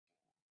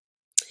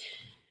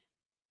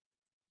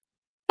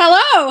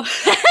Hello.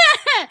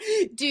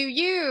 Do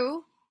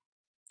you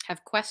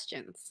have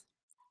questions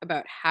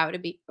about how to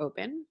be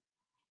open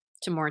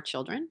to more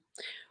children?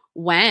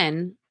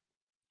 When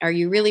are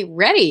you really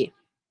ready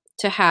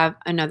to have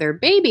another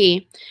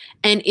baby?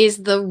 And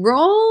is the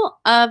role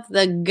of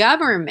the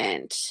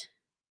government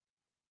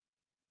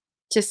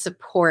to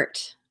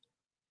support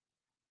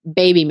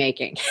baby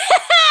making?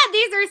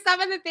 These are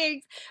some of the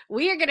things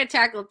we are going to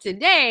tackle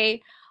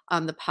today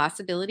on the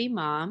Possibility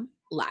Mom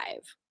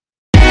Live.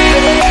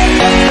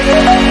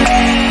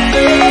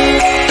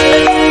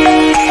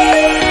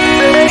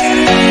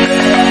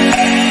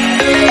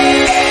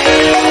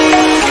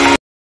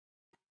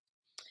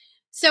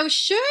 So,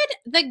 should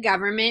the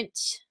government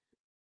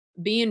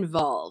be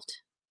involved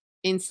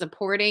in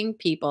supporting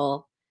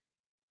people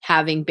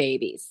having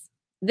babies?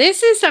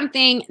 This is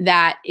something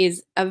that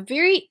is a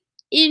very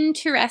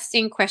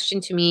interesting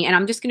question to me, and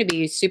I'm just going to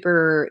be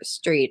super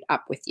straight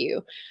up with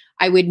you.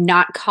 I would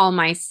not call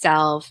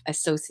myself a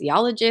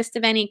sociologist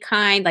of any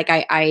kind.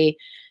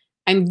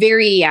 I'm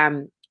very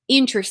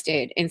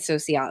interested in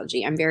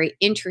sociology. I'm very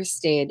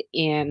interested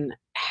in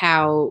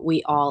how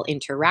we all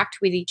interact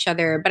with each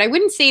other, but I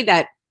wouldn't say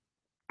that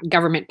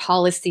government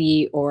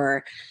policy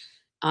or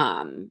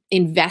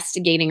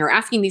investigating or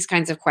asking these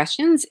kinds of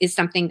questions is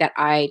something that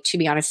I, to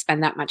be honest,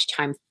 spend that much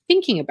time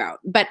thinking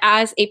about. But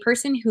as a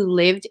person who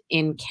lived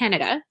in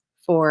Canada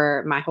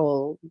for my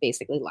whole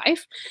basically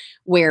life,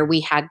 where we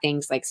had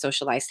things like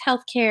socialized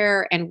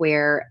healthcare and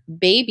where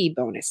baby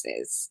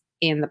bonuses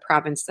in the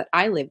province that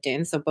I lived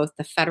in, so both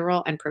the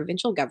federal and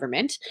provincial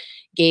government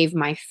gave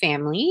my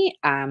family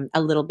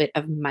a little bit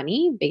of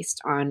money based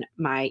on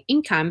my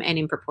income and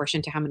in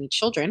proportion to how many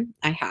children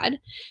I had.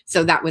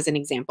 So that was an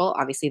example,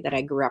 obviously, that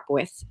I grew up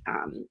with,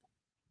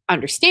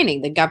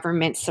 understanding the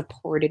government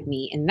supported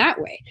me in that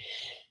way.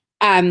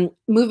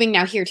 Moving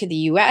now here to the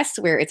US,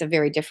 where it's a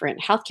very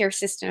different healthcare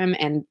system.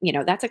 And,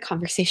 that's a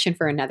conversation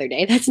for another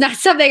day. That's not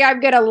something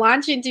I'm going to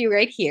launch into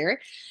right here.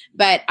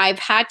 But I've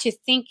had to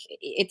think,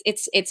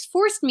 it's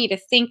forced me to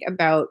think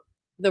about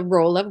the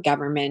role of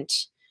government,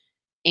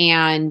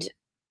 and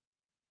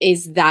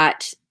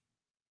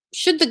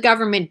should the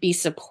government be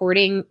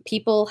supporting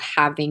people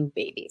having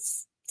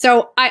babies?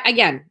 So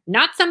again,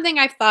 not something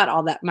I've thought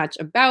all that much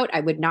about.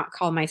 I would not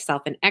call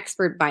myself an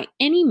expert by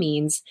any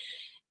means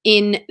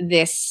in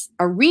this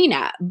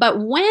arena. But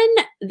when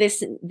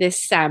this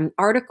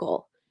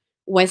article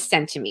was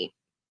sent to me,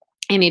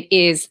 and it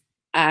is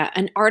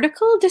an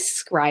article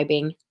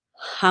describing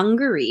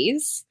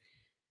Hungary's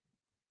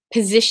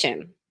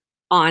position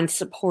on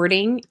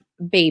supporting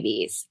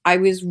babies, I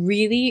was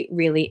really,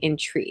 really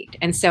intrigued.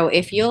 And so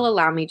if you'll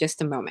allow me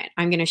just a moment,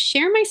 I'm going to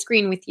share my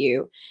screen with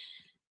you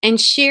and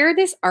share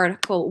this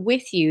article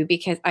with you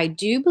because I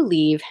do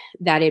believe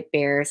that it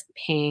bears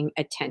paying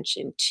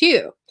attention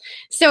to.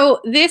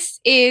 So this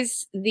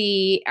is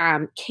the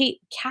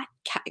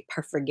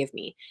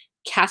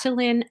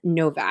Katalin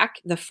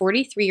Novak, the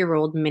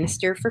 43-year-old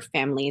Minister for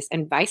Families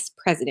and Vice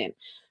President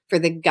for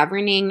the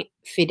governing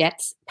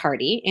Fidesz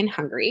party in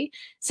Hungary,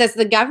 says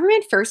the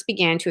government first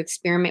began to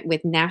experiment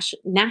with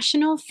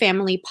national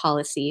family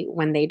policy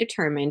when they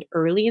determined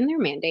early in their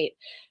mandate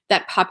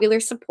that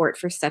popular support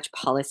for such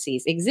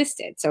policies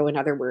existed. So in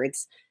other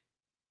words,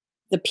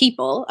 the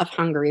people of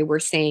Hungary were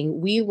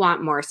saying, we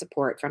want more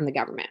support from the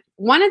government.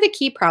 One of the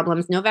key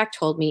problems, Novak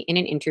told me in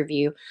an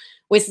interview,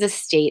 was the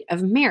state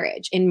of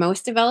marriage. In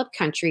most developed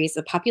countries,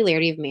 the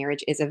popularity of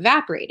marriage is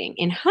evaporating.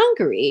 In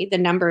Hungary, the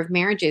number of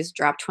marriages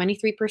dropped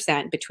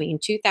 23% between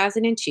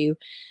 2002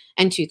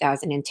 and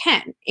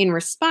 2010. In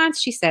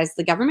response, she says,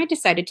 the government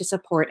decided to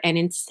support and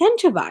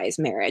incentivize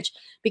marriage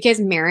because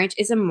marriage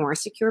is a more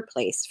secure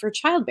place for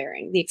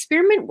childbearing. The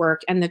experiment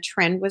worked and the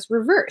trend was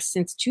reversed.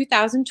 Since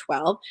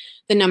 2012,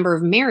 the number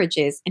of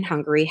marriages in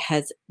Hungary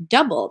has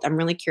doubled. I'm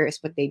really curious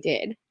what they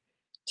did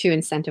to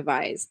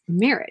incentivize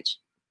marriage.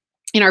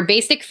 In our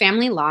basic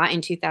family law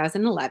in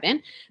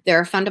 2011, there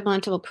are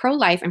fundamental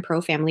pro-life and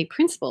pro-family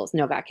principles,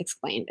 Novak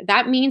explained.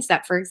 That means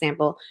that, for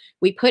example,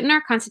 we put in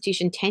our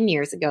constitution 10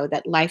 years ago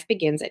that life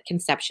begins at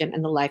conception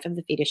and the life of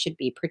the fetus should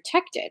be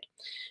protected.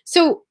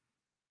 So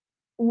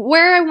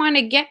where I want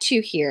to get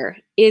to here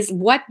is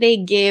what they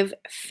give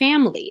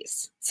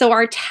families. So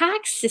our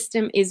tax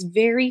system is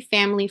very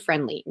family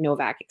friendly,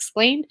 Novak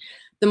explained.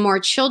 The more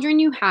children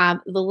you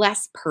have, the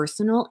less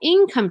personal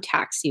income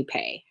tax you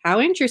pay. How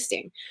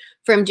interesting.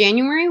 From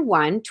January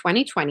 1,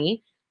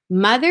 2020,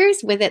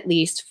 mothers with at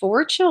least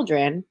 4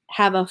 children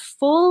have a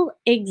full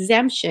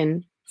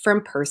exemption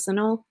from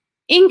personal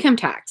income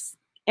tax.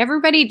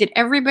 Did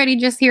everybody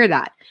just hear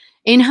that?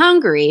 In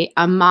Hungary,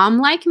 a mom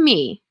like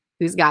me,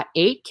 who's got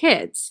 8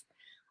 kids,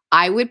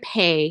 I would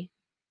pay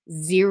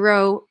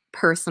 0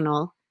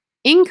 personal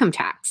income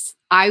tax.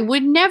 I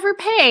would never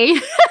pay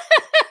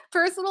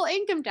personal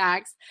income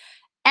tax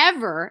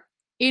ever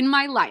in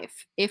my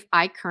life if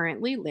I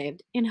currently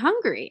lived in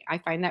Hungary. I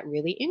find that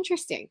really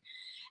interesting.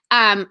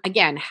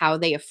 Again, how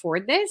they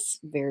afford this,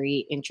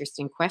 very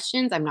interesting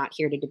questions. I'm not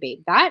here to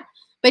debate that.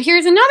 But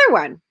here's another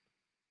one.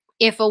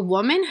 If a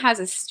woman has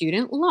a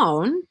student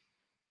loan,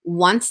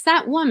 once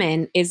that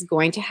woman is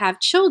going to have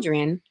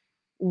children,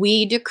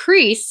 we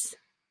decrease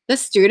the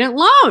student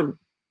loan.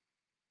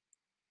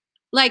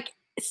 Like,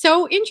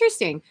 so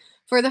interesting.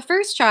 For the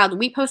first child,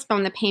 we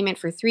postpone the payment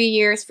for 3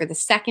 years. For the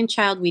second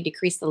child, we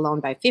decrease the loan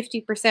by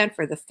 50%.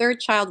 For the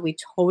third child, we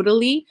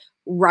totally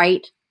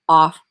write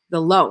off the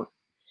loan.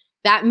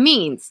 That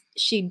means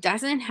she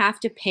doesn't have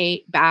to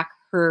pay back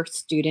her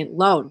student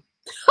loan.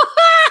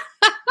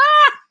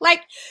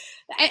 Like,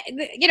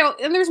 you know,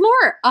 and there's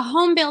more. A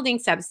home building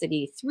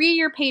subsidy,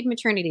 3-year paid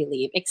maternity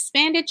leave,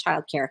 expanded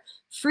childcare,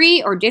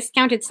 free or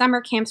discounted summer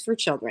camps for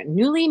children.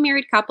 Newly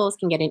married couples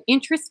can get an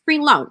interest-free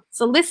loan.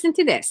 So listen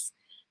to this.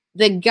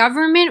 The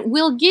government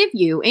will give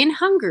you in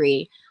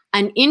Hungary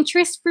an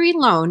interest-free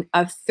loan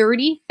of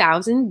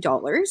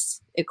 $30,000,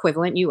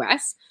 equivalent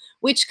US,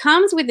 which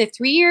comes with a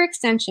 3-year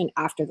extension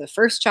after the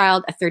first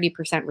child, a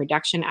 30%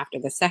 reduction after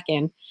the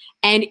second.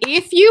 And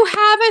if you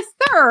have a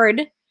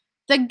third,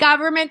 the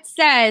government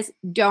says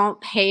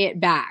don't pay it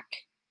back.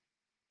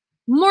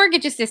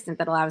 Mortgage assistance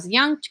that allows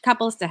young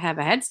couples to have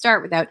a head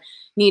start without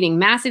needing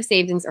massive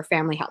savings or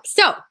family help.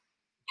 So,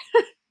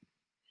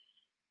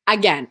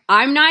 again,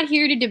 I'm not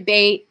here to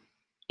debate,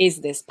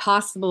 is this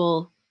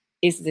possible?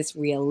 Is this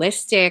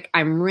realistic?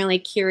 I'm really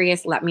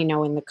curious. Let me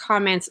know in the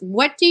comments.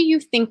 What do you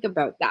think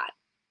about that?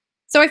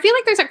 So I feel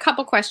like there's a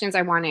couple questions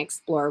I want to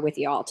explore with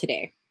you all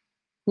today.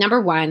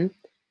 Number one,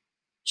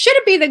 should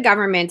it be the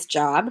government's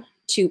job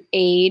to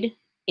aid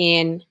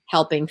in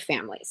helping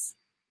families?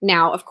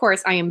 Now, of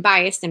course, I am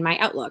biased in my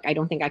outlook. I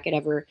don't think I could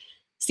ever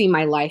see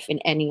my life in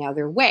any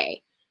other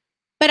way.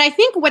 But I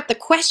think what the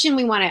question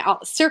we want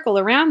to circle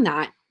around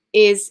that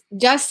is,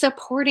 does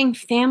supporting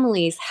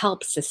families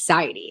help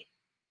society?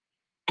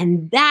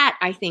 And that,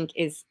 I think,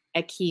 is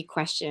a key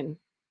question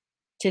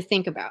to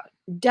think about.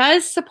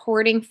 Does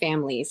supporting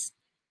families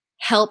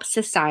help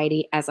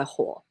society as a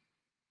whole?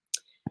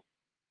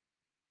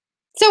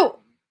 So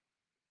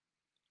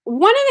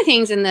one of the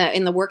things in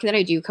the work that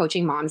I do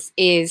coaching moms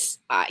is,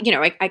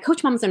 I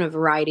coach moms on a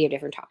variety of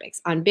different topics,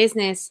 on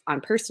business,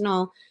 on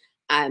personal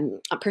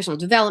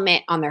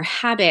development, on their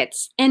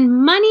habits,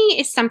 and money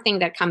is something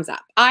that comes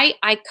up.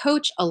 I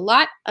coach a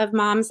lot of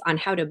moms on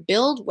how to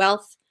build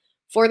wealth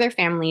for their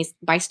families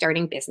by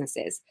starting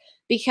businesses,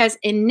 because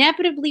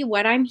inevitably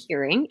what I'm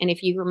hearing, and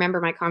if you remember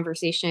my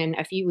conversation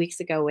a few weeks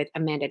ago with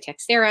Amanda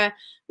Texera,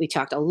 we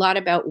talked a lot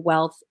about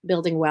wealth,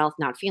 building wealth,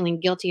 not feeling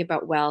guilty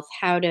about wealth,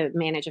 how to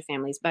manage a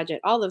family's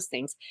budget, all those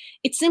things.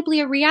 It's simply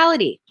a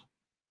reality.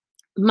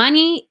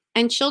 Money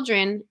and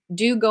children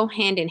do go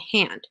hand in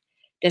hand.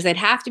 Does it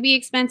have to be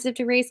expensive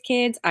to raise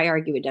kids? I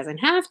argue it doesn't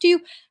have to.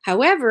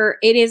 However,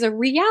 it is a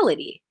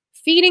reality.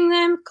 Feeding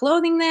them,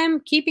 clothing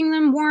them, keeping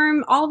them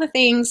warm, all the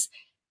things,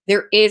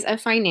 there is a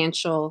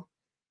financial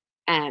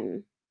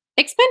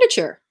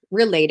expenditure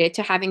related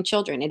to having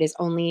children. It is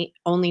only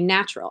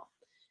natural.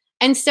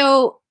 And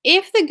so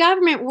if the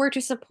government were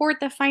to support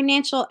the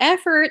financial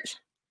effort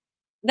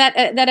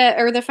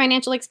or the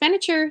financial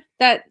expenditure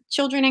that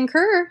children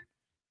incur,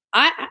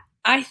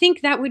 I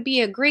think that would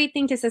be a great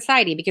thing to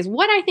society, because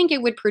what I think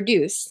it would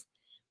produce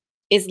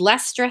is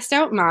less stressed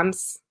out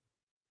moms,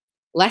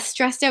 less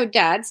stressed out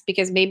dads,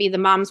 because maybe the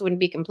moms wouldn't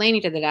be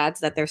complaining to the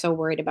dads that they're so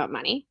worried about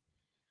money.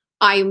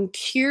 I'm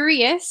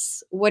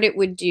curious what it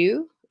would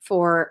do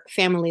for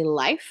family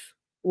life.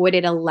 Would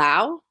it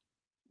allow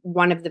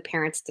one of the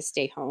parents to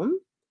stay home?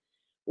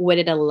 Would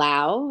it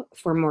allow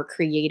for more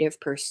creative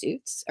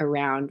pursuits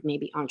around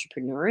maybe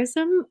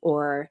entrepreneurism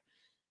or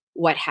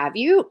what have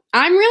you?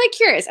 I'm really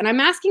curious, and I'm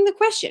asking the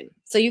question.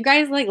 So you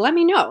guys, let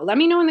me know. Let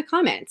me know in the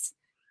comments.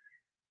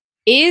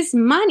 Is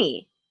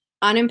money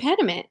an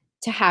impediment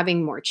to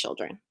having more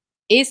children?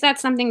 Is that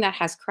something that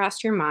has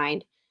crossed your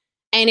mind?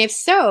 And if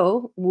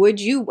so, would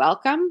you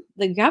welcome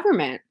the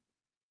government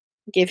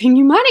giving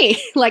you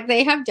money like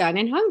they have done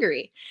in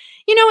Hungary?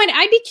 And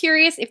I'd be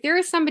curious if there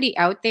is somebody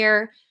out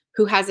there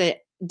who has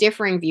a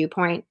differing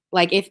viewpoint.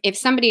 Like if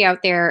somebody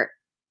out there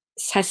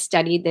has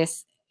studied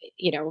this,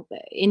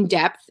 in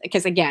depth,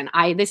 because again,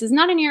 this is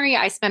not an area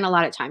I spend a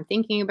lot of time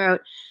thinking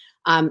about.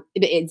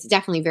 It's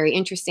definitely very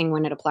interesting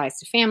when it applies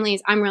to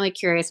families. I'm really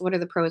curious. What are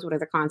the pros? What are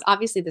the cons?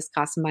 Obviously, this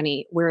costs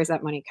money. Where is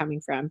that money coming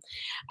from?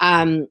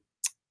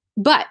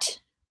 But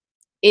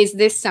is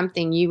this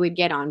something you would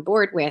get on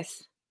board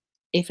with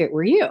if it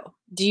were you?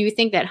 Do you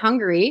think that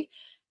Hungary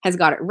has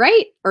got it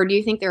right? Or do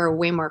you think there are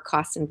way more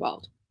costs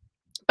involved?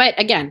 But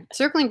again,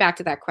 circling back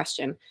to that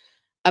question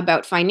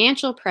about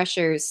financial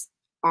pressures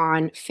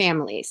on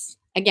families.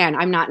 Again,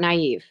 I'm not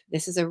naive.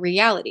 This is a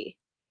reality.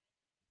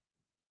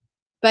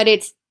 But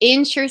it's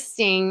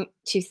interesting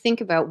to think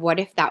about, what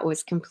if that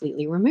was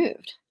completely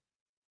removed?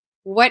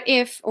 What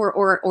if,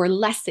 or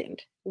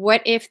lessened?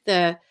 What if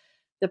the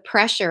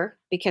pressure,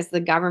 because the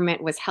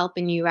government was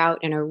helping you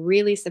out in a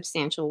really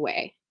substantial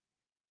way,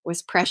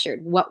 was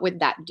pressured? What would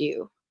that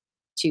do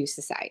to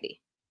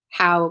society?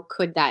 How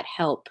could that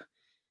help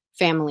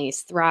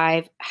families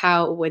thrive?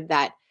 How would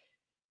that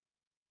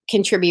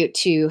contribute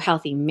to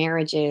healthy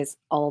marriages,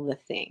 all the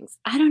things.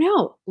 I don't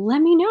know.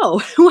 Let me know.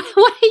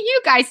 What do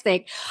you guys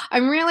think?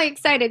 I'm really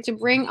excited to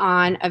bring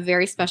on a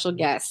very special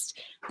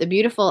guest, the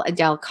beautiful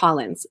Adele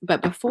Collins.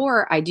 But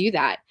before I do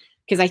that,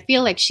 because I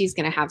feel like she's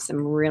going to have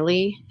some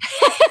really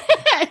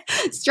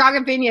strong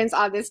opinions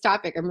on this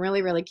topic. I'm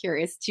really, really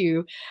curious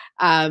to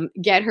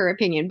get her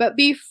opinion. But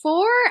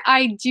before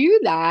I do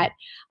that,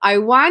 I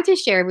want to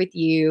share with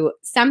you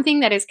something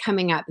that is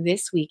coming up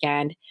this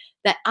weekend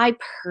that I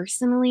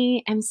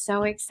personally am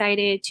so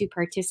excited to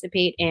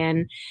participate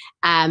in,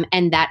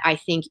 and that I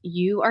think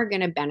you are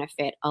going to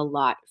benefit a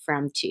lot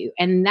from too.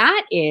 And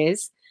that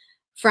is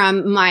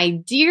from my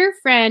dear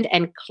friend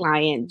and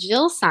client,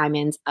 Jill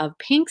Simons of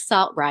Pink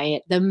Salt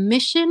Riot, the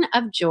Mission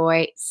of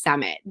Joy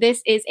Summit.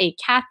 This is a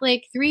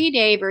Catholic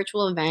 3-day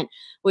virtual event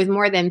with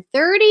more than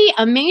 30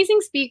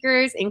 amazing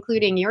speakers,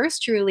 including yours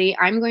truly.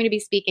 I'm going to be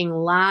speaking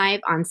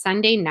live on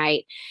Sunday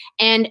night.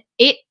 And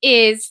this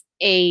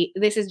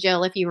is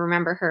Jill, if you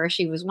remember her.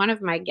 She was one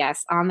of my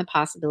guests on the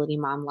Possibility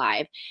Mom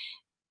Live.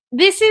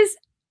 This is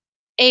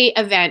a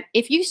event,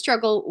 if you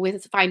struggle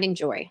with finding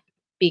joy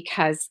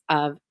because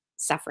of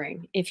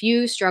suffering, if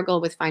you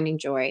struggle with finding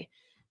joy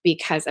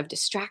because of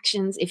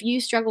distractions, if you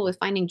struggle with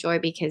finding joy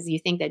because you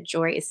think that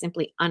joy is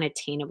simply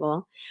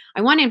unattainable,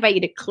 I want to invite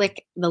you to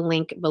click the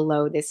link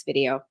below this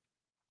video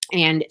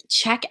and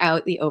check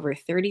out the over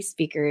 30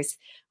 speakers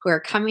who are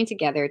coming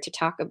together to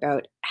talk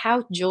about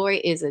how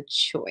joy is a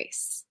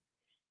choice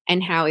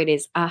and how it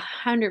is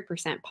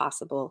 100%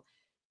 possible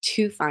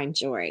to find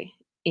joy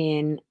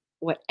in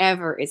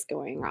whatever is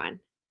going on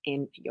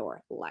in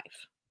your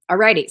life.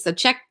 Alrighty, so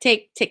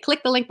click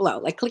the link below,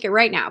 like click it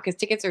right now because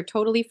tickets are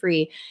totally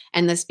free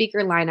and the speaker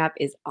lineup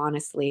is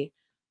honestly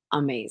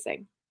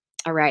amazing.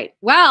 All right,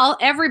 well,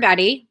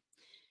 everybody,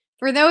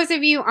 for those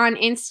of you on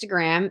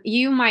Instagram,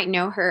 you might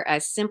know her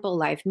as Simple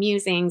Life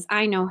Musings.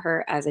 I know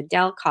her as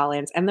Adele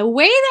Collins. And the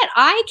way that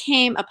I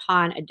came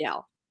upon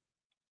Adele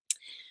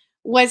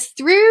was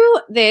through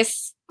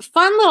this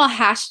fun little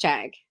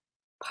hashtag,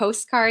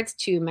 postcards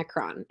to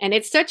Macron. And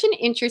it's such an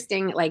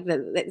interesting,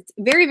 it's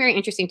very, very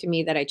interesting to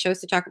me that I chose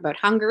to talk about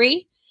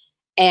Hungary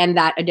and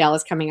that Adele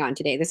is coming on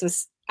today. This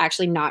was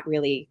actually not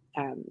really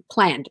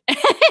planned.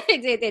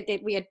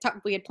 We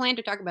had planned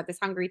to talk about this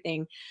Hungary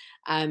thing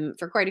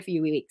for quite a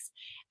few weeks.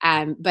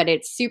 But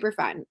it's super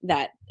fun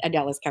that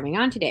Adele is coming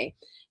on today.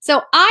 So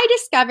I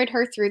discovered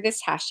her through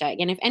this hashtag.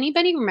 And if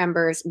anybody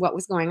remembers what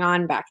was going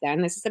on back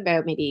then, this is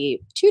about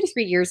maybe 2 to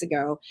 3 years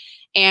ago.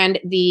 And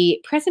the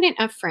president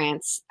of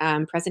France,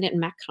 President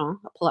Macron,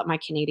 I'll pull up my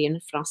Canadian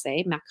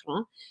Francais,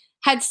 Macron,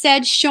 had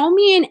said, show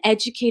me an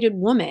educated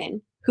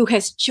woman who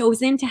has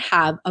chosen to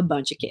have a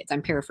bunch of kids.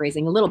 I'm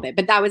paraphrasing a little bit,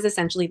 but that was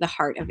essentially the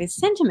heart of his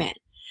sentiment.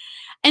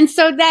 And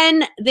so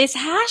then this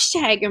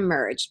hashtag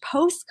emerged,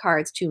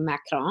 postcards to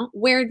Macron,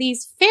 where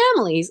these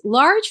families,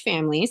 large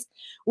families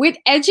with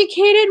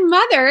educated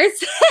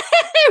mothers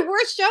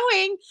were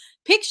showing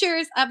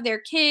pictures of their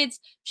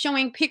kids,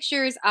 showing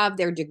pictures of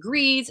their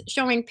degrees,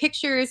 showing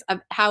pictures of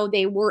how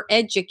they were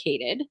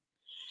educated.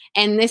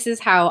 And this is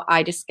how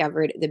I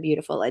discovered the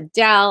beautiful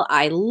Adele.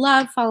 I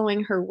love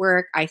following her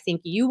work. I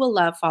think you will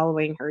love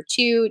following her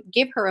too.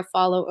 Give her a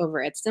follow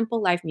over at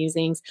Simple Life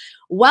Musings.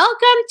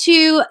 Welcome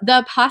to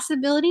the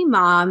Possibility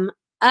Mom,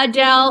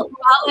 Adele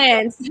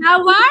Collins.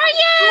 How are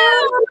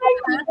you?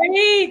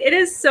 Great. It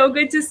is so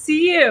good to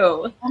see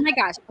you. Oh my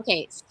gosh.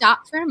 Okay,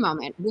 stop for a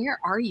moment.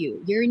 Where are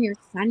you? You're in your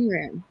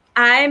sunroom.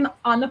 I'm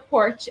on the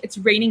porch. It's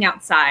raining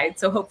outside,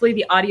 so hopefully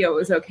the audio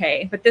is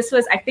okay. But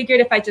I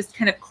figured if I just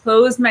kind of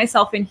closed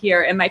myself in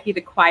here, it might be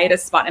the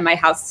quietest spot in my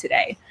house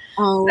today.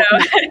 Oh,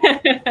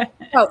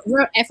 so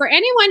for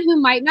anyone who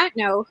might not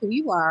know who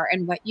you are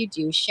and what you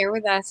do, share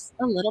with us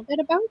a little bit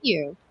about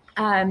you.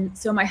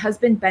 So my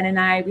husband, Ben, and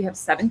I, we have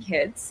 7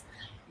 kids.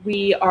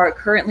 We are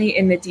currently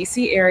in the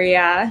DC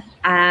area,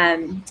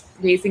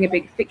 raising a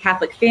big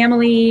Catholic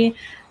family.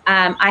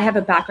 I have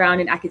a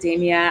background in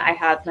academia. I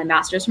have my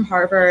master's from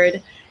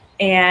Harvard,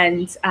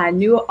 and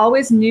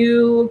always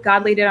knew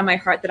God laid it on my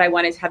heart that I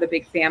wanted to have a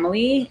big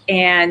family.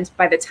 And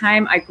by the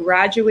time I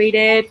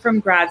graduated from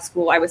grad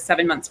school, I was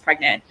 7 months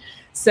pregnant.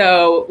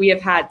 So we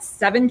have had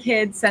 7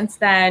 kids since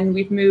then.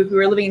 We've moved. We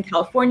were living in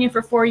California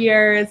for 4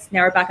 years.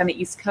 Now we're back on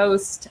the East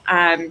Coast.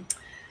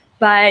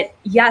 But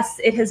yes,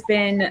 it has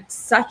been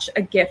such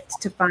a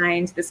gift to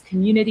find this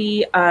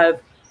community of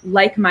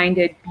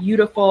like-minded,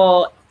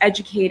 beautiful,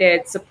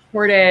 educated,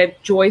 supportive,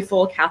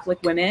 joyful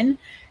Catholic women.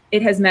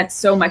 It has meant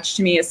so much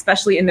to me,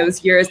 especially in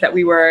those years that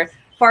we were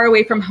far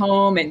away from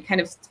home and kind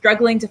of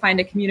struggling to find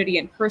a community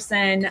in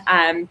person.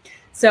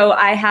 So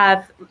I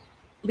have,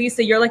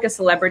 Lisa, you're like a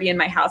celebrity in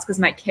my house because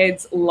my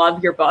kids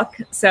love your book.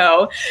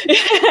 So,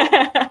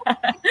 yeah,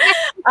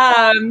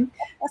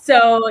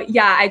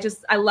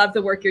 I love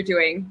the work you're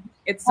doing.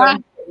 It's so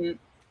important.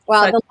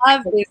 Well, the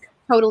love is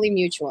totally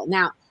mutual.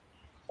 Now,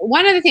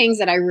 one of the things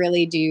that I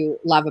really do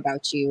love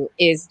about you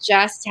is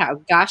just how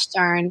gosh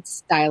darn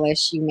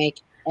stylish you make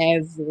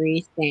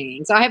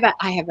everything. So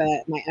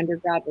my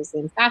undergrad was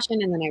in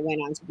fashion, and then I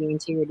went on to do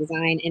interior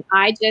design. And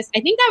I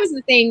think that was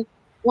the thing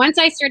once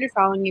I started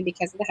following you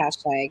because of the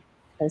hashtag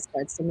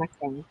postcards to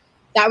Macron,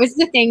 that was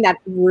the thing that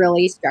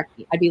really struck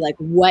me. I'd be like,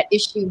 what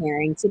is she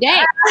wearing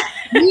today?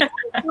 You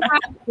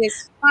have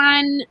this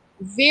fun,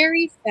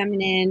 very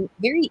feminine,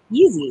 very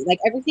easy. Like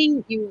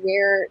everything you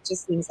wear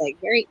just seems like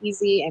very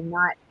easy and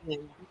not,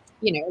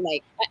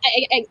 like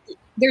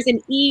there's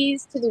an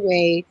ease to the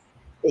way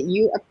that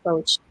you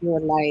approach your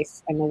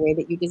life and the way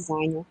that you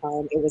design your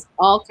home. It was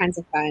all kinds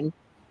of fun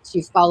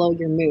to follow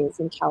your move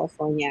from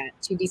California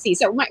to DC.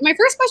 So my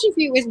first question for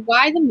you is,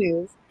 why the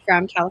move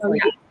from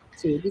California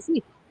to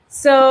DC?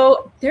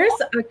 So there's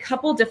a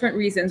couple different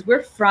reasons.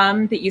 We're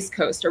from the East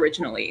Coast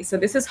originally, so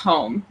this is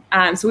home.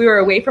 So we were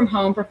away from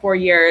home for 4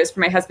 years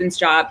for my husband's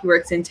job. He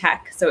works in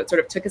tech, so it sort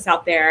of took us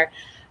out there.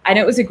 I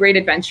know it was a great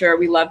adventure.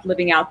 We loved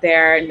living out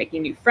there and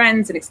making new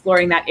friends and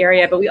exploring that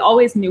area, but we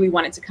always knew we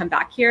wanted to come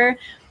back here.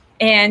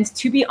 And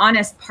to be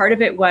honest, part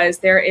of it was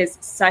there is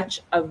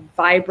such a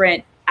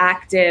vibrant,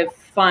 active,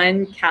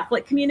 fun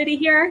Catholic community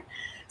here.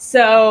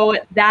 So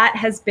that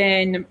has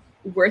been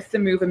worth the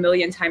move a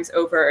million times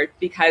over,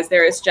 because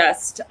there is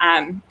just,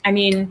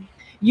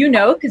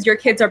 because your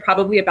kids are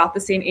probably about the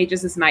same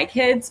ages as my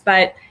kids,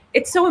 but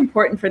it's so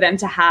important for them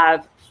to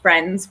have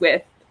friends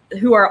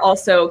who are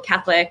also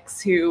Catholics,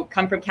 who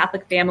come from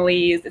Catholic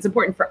families. It's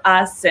important for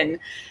us. And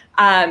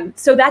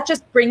so that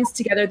just brings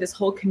together this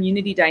whole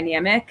community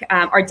dynamic.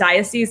 Our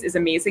diocese is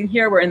amazing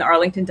here. We're in the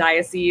Arlington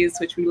Diocese,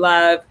 which we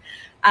love.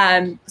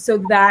 So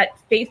that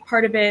faith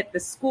part of it, the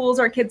schools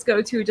our kids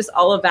go to, just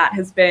all of that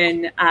has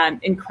been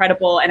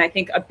incredible. And I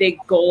think a big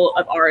goal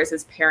of ours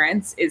as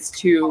parents is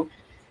to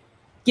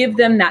give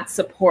them that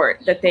support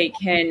that they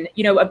can,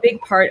 a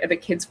big part of a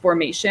kid's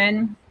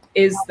formation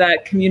is the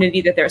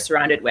community that they're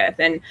surrounded with.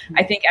 And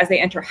I think as they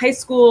enter high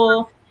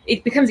school,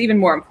 it becomes even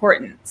more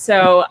important.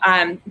 So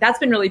that's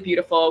been really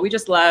beautiful. We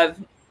just love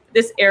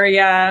this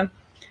area.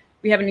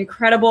 We have an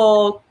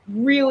incredible,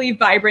 really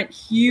vibrant,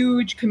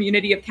 huge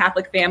community of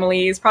Catholic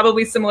families,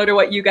 probably similar to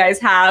what you guys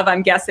have,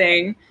 I'm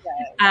guessing.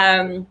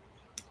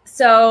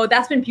 So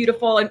that's been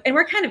beautiful. And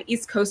we're kind of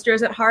East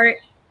Coasters at heart.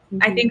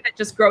 I think that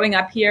just growing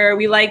up here,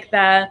 we like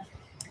the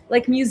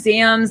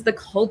museums, the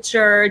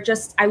culture.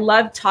 Just, I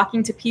love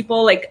talking to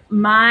people. Like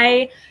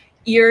my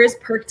ears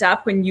perked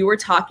up when you were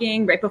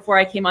talking right before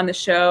I came on the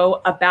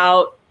show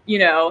about,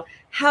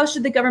 how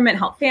should the government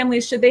help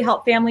families? Should they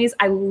help families?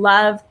 I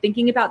love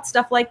thinking about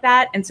stuff like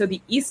that. And so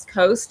the East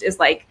Coast is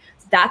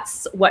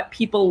that's what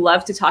people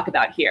love to talk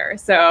about here.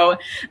 So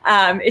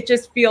it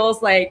just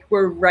feels like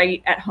we're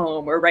right at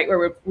home. We're right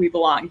where we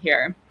belong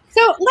here.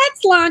 So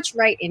let's launch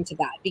right into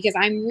that, because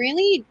I'm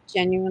really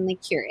genuinely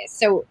curious.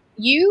 So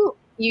you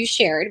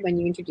shared when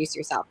you introduced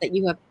yourself that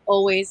you have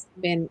always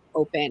been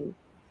open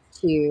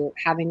to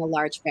having a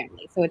large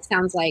family. So it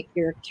sounds like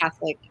your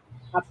Catholic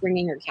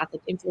upbringing or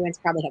Catholic influence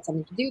probably had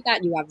something to do with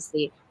that. You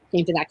obviously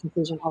came to that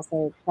conclusion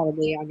also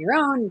probably on your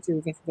own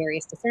through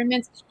various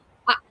discernments.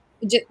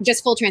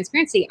 Just full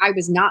transparency, I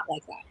was not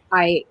like that.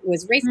 I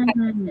was raised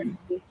Catholic,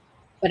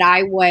 but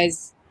I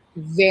was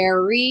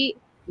very,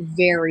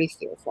 very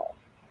fearful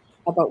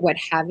about what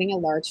having a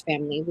large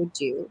family would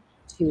do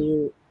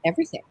to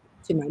everything,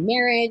 to my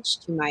marriage,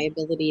 to my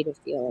ability to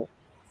feel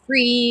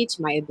free,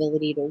 to my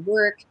ability to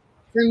work.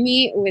 For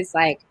me, it was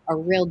like a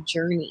real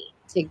journey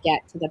to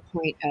get to the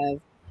point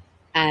of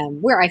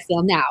where I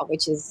feel now,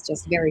 which is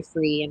just very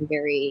free and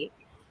very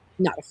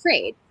not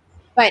afraid.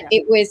 But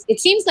it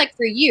seems like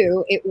for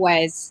you, it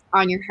was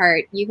on your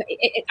heart.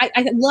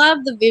 I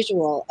love the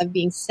visual of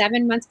being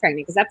 7 months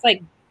pregnant, because that's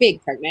like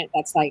big pregnant.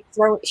 That's like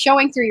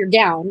showing through your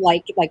gown,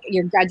 like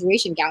your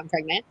graduation gown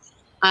pregnant.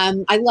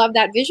 I love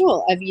that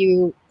visual of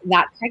you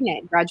that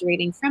pregnant,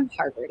 graduating from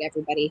Harvard,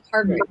 everybody.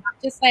 Harvard,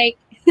 not just like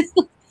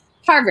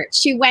Harvard.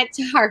 She went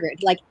to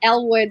Harvard, like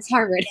Elwood's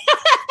Harvard.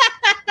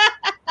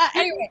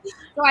 Anyway,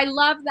 so I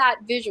love that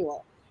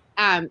visual.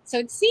 So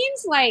it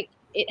seems like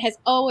it has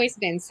always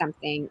been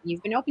something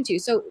you've been open to.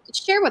 So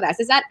share with us,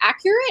 is that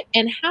accurate?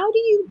 And how do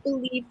you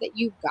believe that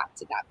you got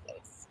to that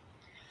place?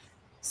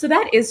 So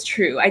that is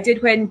true. I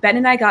did, when Ben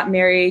and I got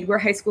married, we're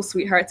high school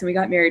sweethearts and we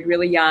got married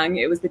really young.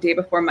 It was the day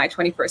before my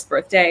 21st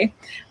birthday.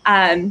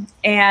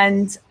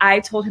 And I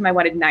told him I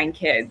wanted 9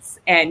 kids.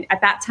 And at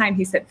that time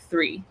he said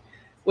 3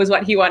 was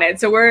what he wanted.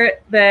 So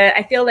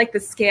I feel like the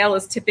scale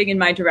is tipping in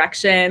my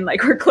direction.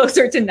 Like we're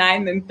closer to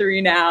 9 than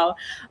 3 now.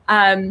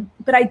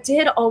 But I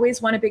did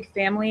always want a big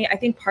family. I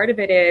think part of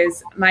it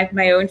is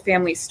my own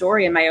family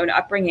story and my own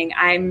upbringing.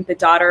 I'm the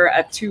daughter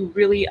of 2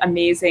 really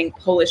amazing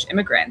Polish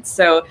immigrants.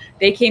 So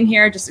they came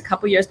here just a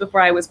couple years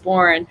before I was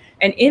born.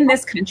 And in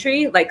this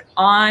country, like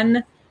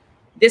on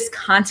this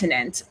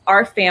continent,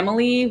 our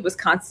family was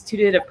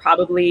constituted of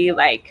probably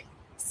like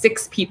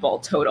 6 people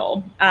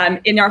total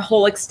in our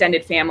whole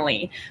extended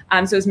family. So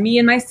it was me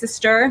and my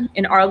sister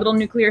in our little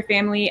nuclear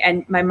family,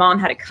 and my mom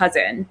had a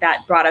cousin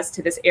that brought us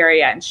to this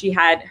area, and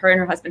her and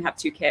her husband have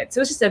 2 kids. So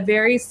it was just a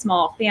very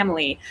small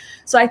family.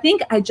 So I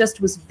think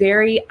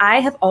I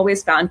have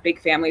always found big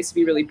families to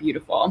be really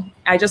beautiful.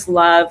 I just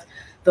love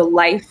the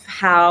life,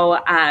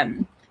 how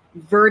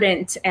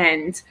verdant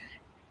and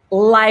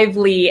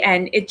lively,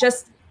 and it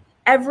just,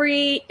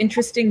 every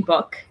interesting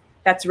book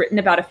that's written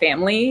about a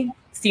family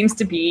seems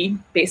to be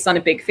based on a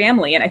big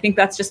family. And I think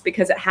that's just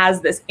because it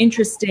has this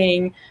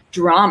interesting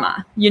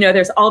drama. You know,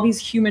 there's all these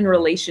human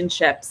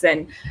relationships,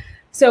 and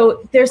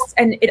so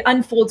and it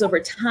unfolds over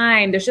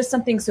time. There's just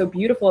something so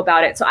beautiful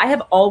about it. So I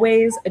have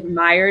always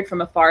admired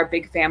from afar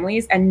big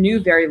families and knew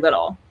very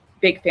little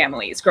big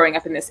families growing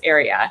up in this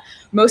area.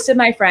 Most of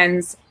my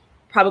friends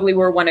probably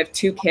were one of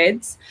two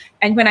kids.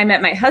 And when I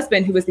met my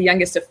husband, who was the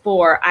youngest of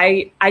four,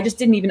 I just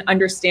didn't even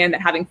understand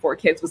that having four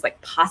kids was like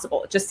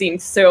possible. It just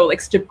seemed so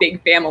like such a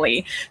big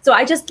family. So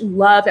I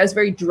was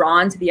very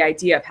drawn to the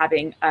idea of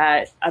having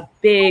a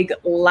big,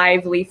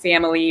 lively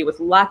family with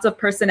lots of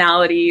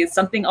personalities,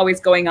 something always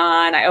going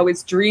on. I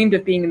always dreamed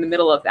of being in the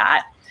middle of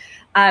that.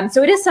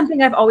 So it is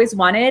something I've always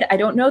wanted. I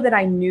don't know that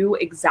I knew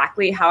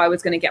exactly how I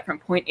was going to get from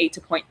point A to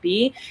point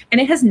B,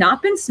 and it has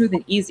not been smooth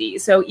and easy.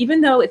 So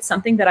even though it's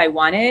something that I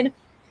wanted,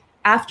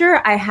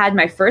 after I had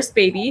my first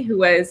baby, who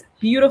was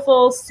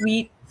beautiful,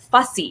 sweet,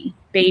 fussy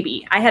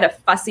baby, I had a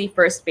fussy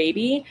first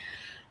baby,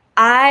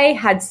 I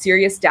had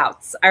serious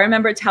doubts. I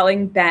remember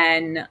telling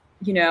Ben,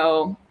 you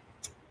know,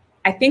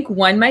 I think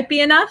one might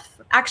be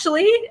enough,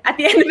 actually, at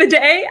the end of the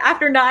day,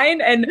 after 9.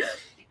 And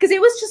because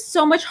it was just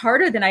so much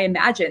harder than I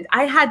imagined.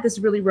 I had this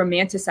really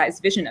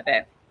romanticized vision of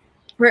it,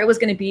 where it was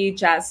going to be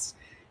just,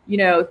 you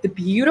know, the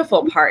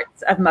beautiful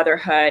parts of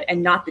motherhood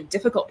and not the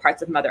difficult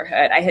parts of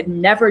motherhood. I had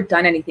never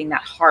done anything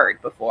that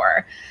hard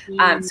before.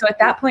 So at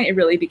that point, it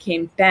really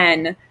became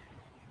Ben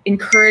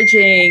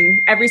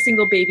encouraging every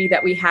single baby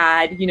that we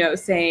had, you know,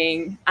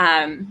 saying,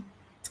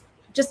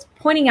 just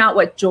pointing out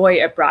what joy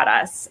it brought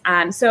us.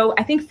 So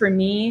I think for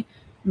me,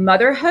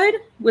 motherhood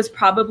was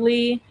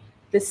probably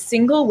the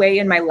single way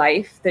in my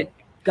life that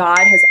God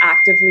has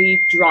actively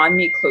drawn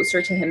me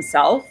closer to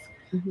himself,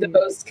 the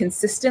most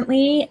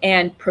consistently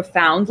and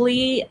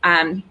profoundly.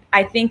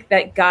 I think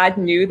that God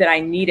knew that I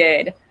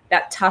needed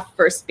that tough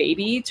first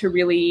baby to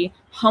really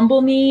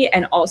humble me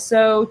and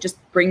also just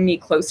bring me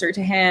closer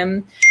to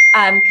him,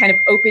 kind of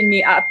open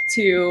me up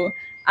to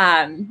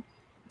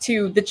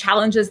the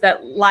challenges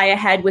that lie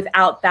ahead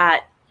without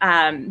that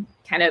kind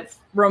of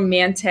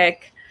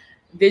romantic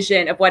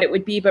vision of what it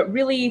would be, but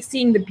really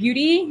seeing the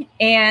beauty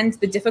and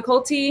the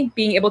difficulty,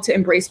 being able to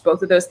embrace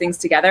both of those things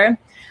together.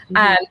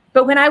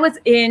 But when I was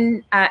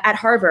at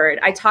Harvard,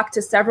 I talked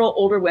to several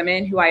older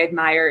women who I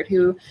admired,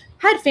 who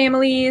had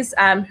families,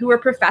 who were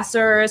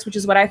professors, which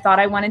is what I thought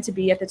I wanted to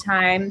be at the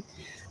time.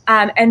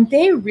 And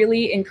they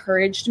really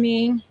encouraged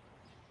me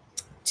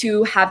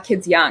to have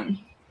kids young,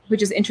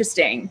 which is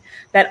interesting,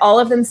 that all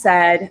of them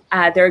said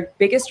their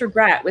biggest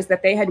regret was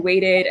that they had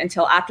waited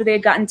until after they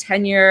had gotten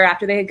tenure,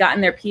 after they had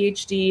gotten their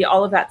PhD,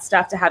 all of that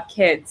stuff to have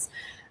kids,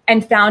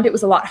 and found it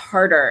was a lot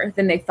harder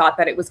than they thought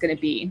that it was going to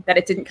be, that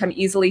it didn't come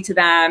easily to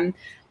them.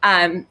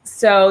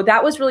 So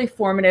that was really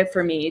formative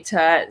for me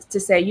to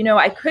say, you know,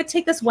 I could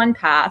take this one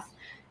path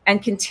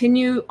and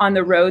continue on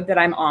the road that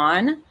I'm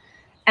on.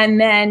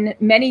 And then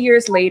many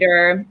years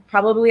later,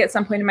 probably at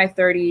some point in my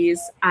 30s,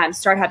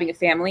 start having a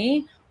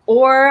family.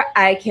 Or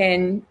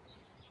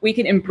we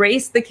can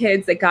embrace the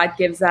kids that God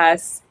gives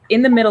us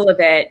in the middle of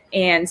it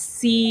and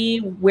see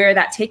where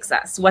that takes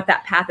us, what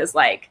that path is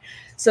like.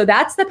 So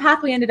that's the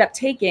path we ended up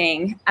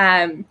taking.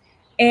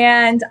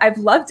 And I've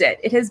loved it.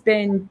 It has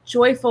been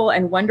joyful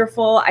and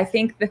wonderful. I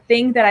think the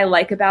thing that I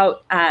like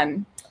about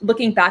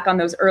looking back on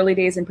those early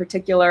days in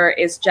particular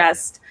is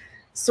just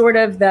sort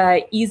of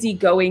the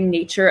easygoing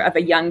nature of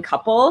a young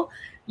couple,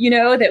 you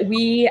know, that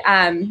we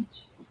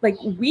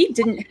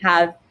didn't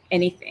have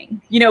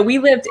anything. You know, we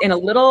lived in a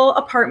little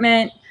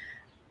apartment.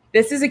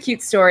 This is a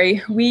cute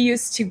story. We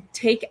used to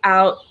take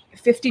out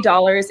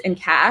 $50 in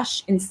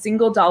cash in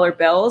single dollar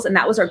bills, and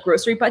that was our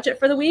grocery budget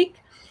for the week.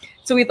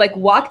 So we'd like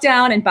walk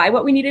down and buy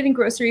what we needed in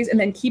groceries and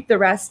then keep the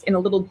rest in a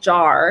little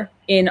jar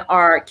in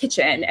our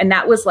kitchen. And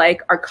that was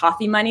like our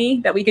coffee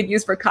money that we could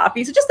use for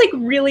coffee. So just like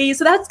really,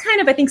 so that's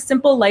kind of, I think,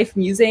 Simple Life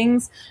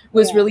Musings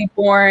was really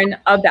born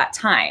of that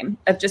time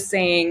of just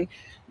saying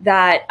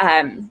that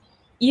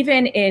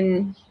even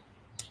in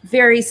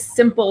very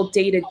simple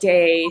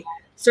day-to-day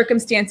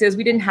circumstances,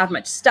 we didn't have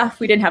much stuff.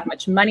 We didn't have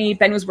much money.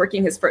 Ben was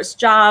working his first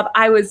job.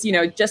 I was, you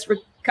know, just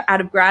out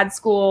of grad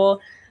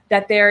school,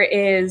 that there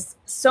is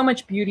so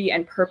much beauty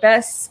and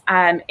purpose.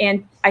 And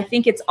I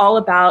think it's all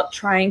about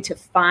trying to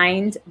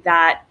find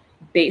that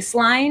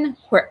baseline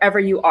wherever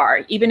you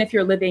are, even if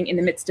you're living in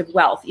the midst of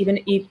wealth,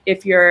 even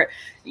if you're,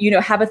 you know,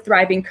 have a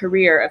thriving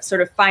career, of sort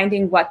of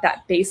finding what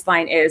that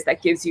baseline is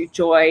that gives you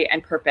joy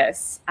and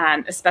purpose,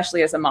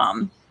 especially as a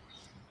mom.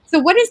 So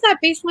what is that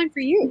baseline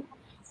for you?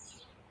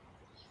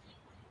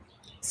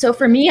 So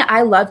for me,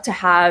 I love to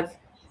have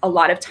a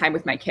lot of time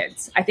with my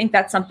kids. I think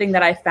that's something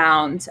that I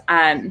found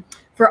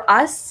for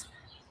us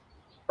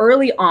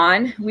early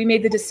on. We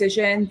made the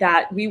decision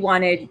that we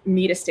wanted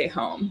me to stay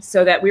home,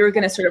 so that we were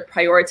going to sort of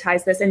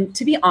prioritize this. And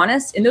to be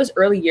honest, in those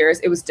early years,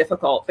 it was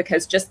difficult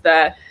because just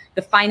the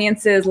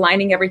finances,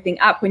 lining everything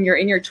up when you're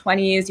in your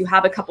 20s, you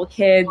have a couple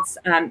kids.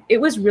 It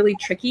was really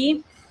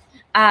tricky.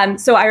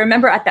 So I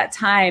remember at that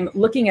time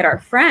looking at our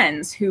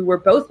friends who were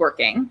both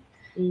working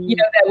You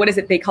know, that, what is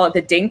it? They call it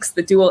the dinks,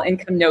 the dual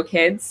income, no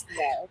kids.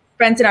 Yes.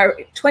 Friends in our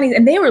 20s,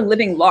 and they were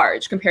living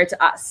large compared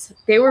to us.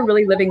 They were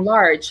really living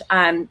large.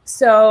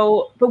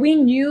 But we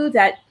knew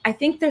that I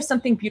think there's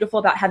something beautiful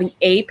about having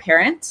a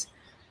parent,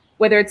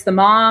 whether it's the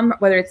mom,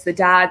 whether it's the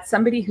dad,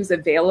 somebody who's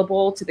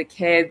available to the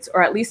kids,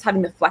 or at least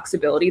having the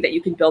flexibility that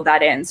you can build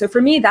that in. So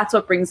for me, that's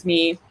what brings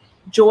me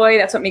joy.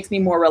 That's what makes me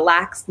more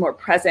relaxed, more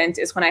present,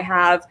 is when I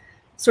have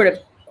sort of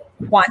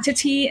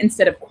quantity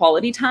instead of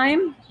quality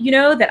time, you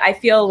know, that I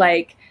feel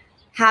like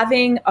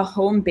having a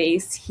home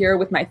base here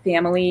with my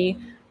family,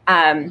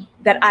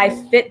 that I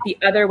fit the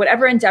other,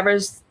 whatever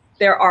endeavors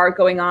there are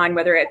going on,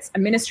 whether it's a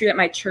ministry at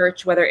my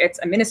church, whether it's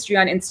a ministry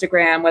on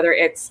Instagram, whether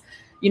it's,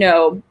 you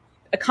know,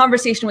 a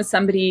conversation with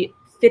somebody,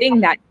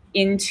 fitting that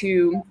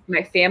into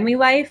my family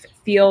life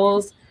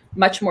feels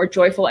much more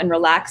joyful and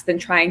relaxed than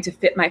trying to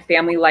fit my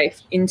family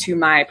life into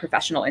my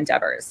professional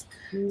endeavors.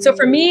 So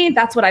for me,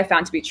 that's what I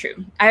found to be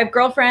true. I have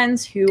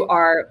girlfriends who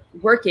are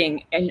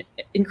working in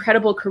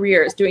incredible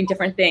careers, doing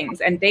different things,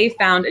 and they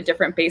found a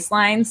different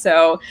baseline.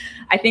 So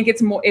I think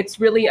it's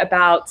really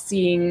about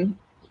seeing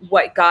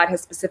what God has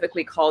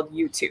specifically called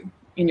you to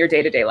in your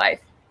day-to-day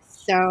life.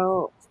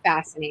 So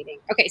fascinating.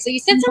 Okay, so you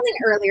said something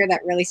earlier that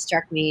really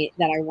struck me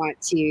that I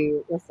want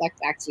to reflect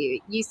back to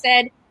you. You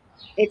said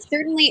it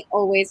certainly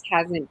always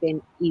hasn't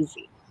been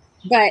easy,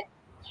 but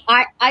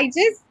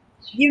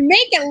you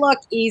make it look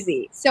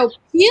easy. So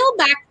peel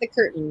back the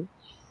curtain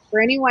for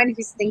anyone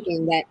who's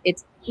thinking that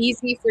it's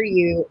easy for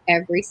you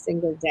every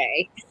single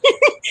day.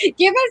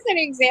 Give us an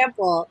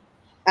example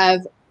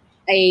of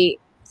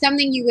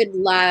something you would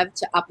love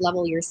to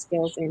up-level your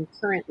skills in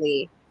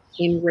currently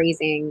in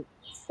raising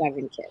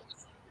 7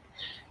 kids.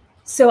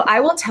 So I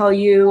will tell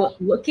you,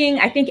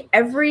 I think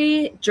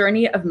every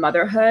journey of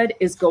motherhood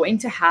is going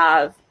to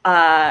have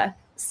a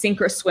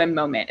sink or swim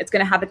moment. It's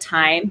going to have a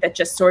time that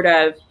just sort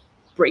of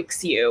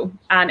breaks you.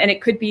 And it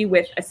could be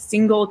with a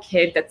single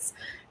kid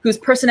whose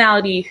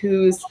personality,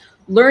 whose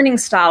learning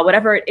style,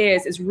 whatever it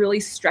is really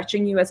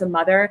stretching you as a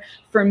mother.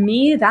 For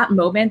me, that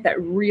moment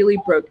that really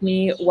broke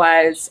me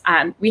was,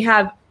 we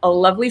have a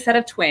lovely set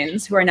of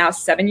twins who are now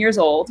 7 years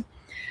old.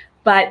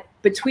 But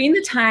between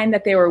the time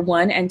that they were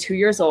 1 and 2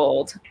 years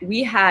old,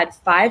 we had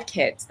 5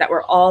 kids that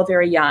were all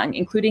very young,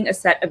 including a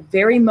set of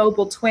very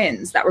mobile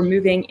twins that were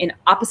moving in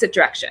opposite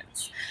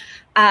directions.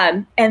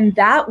 And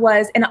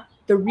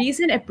the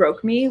reason it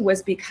broke me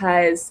was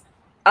because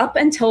up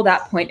until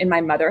that point in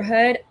my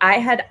motherhood, I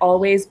had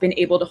always been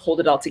able to hold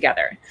it all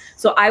together.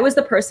 So I was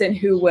the person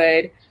who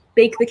would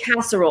bake the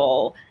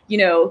casserole, you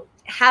know,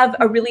 have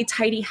a really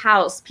tidy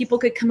house. People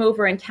could come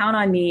over and count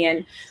on me.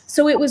 And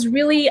so it was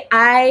really,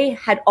 I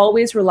had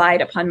always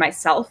relied upon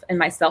myself and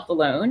myself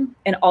alone.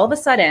 And all of a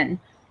sudden,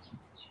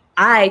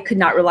 I could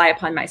not rely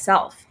upon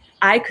myself.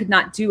 I could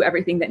not do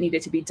everything that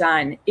needed to be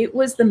done. It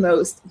was the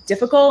most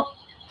difficult,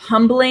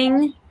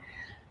 humbling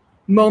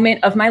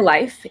moment of my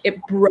life.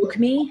 It broke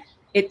me.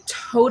 It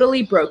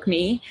totally broke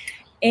me.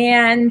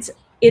 And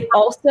it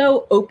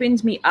also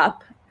opened me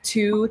up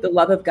to the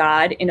love of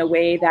God in a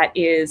way that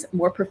is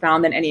more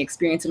profound than any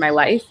experience in my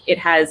life. It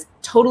has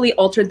totally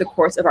altered the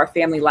course of our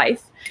family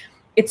life.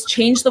 It's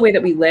changed the way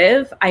that we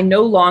live. I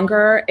no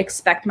longer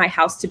expect my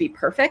house to be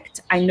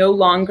perfect. I no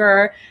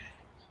longer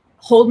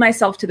hold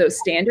myself to those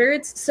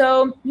standards.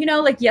 So, you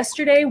know, like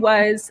yesterday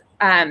was,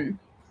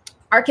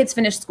 our kids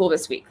finished school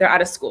this week. They're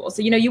out of school.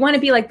 So, you know, you want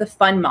to be like the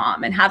fun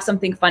mom and have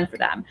something fun for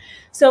them.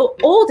 So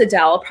old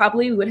Adele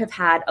probably would have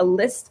had a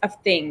list of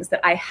things that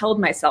I held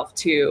myself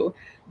to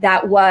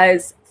that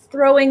was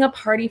throwing a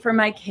party for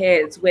my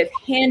kids with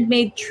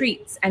handmade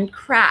treats and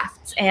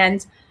crafts,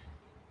 and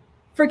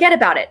forget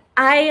about it.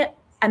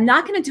 I'm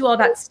not going to do all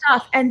that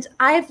stuff. And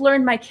I've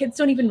learned my kids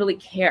don't even really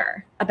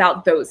care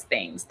about those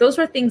things. Those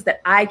were things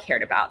that I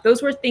cared about.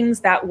 Those were things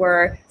that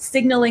were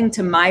signaling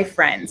to my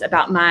friends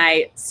about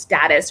my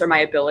status or my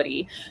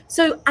ability.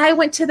 So I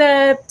went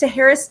to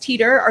Harris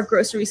Teeter, our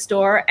grocery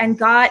store, and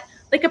got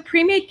like a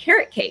pre-made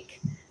carrot cake,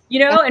 you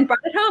know, and brought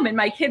it home. And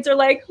my kids are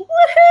like,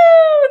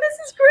 woohoo,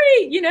 this is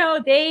great. You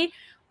know, they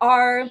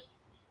are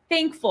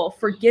thankful,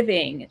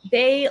 forgiving.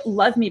 They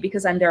love me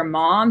because I'm their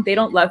mom. They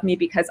don't love me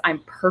because I'm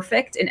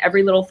perfect in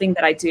every little thing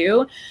that I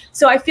do.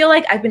 So I feel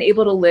like I've been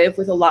able to live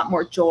with a lot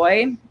more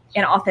joy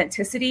and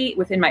authenticity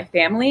within my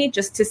family,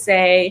 just to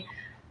say,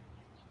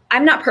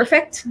 I'm not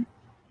perfect.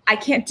 I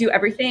can't do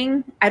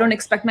everything. I don't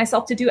expect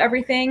myself to do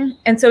everything.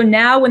 And so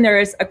now when there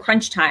is a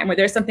crunch time where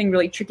there's something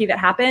really tricky that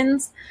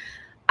happens,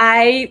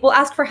 I will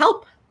ask for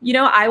help. You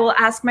know, I will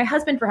ask my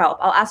husband for help.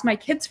 I'll ask my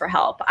kids for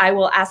help. I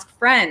will ask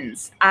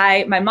friends.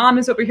 My mom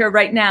is over here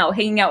right now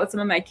hanging out with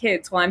some of my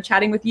kids while I'm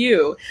chatting with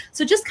you.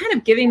 So just kind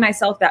of giving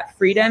myself that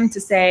freedom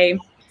to say,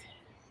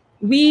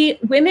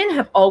 women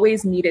have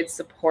always needed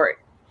support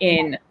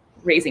in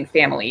raising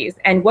families.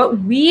 And what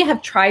we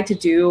have tried to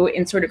do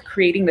in sort of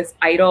creating this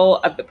idol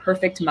of the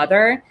perfect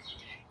mother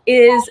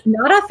is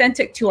not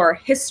authentic to our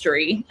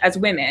history as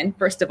women.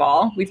 First of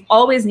all, we've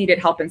always needed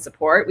help and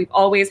support. We've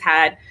always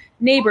had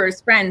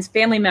neighbors, friends,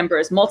 family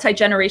members,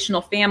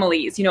 multi-generational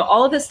families, you know,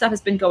 all of this stuff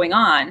has been going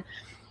on.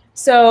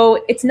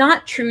 So it's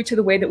not true to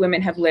the way that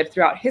women have lived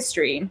throughout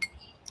history.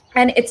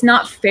 And it's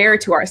not fair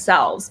to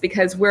ourselves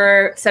because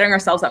we're setting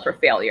ourselves up for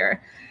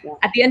failure. Yeah.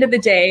 At the end of the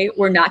day,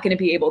 we're not going to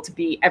be able to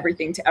be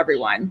everything to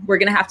everyone. We're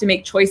going to have to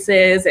make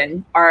choices,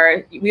 and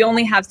we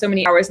only have so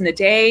many hours in the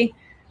day.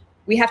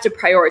 We have to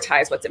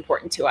prioritize what's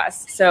important to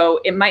us.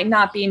 So it might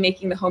not be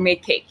making the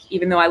homemade cake,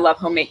 even though I love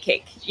homemade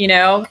cake, you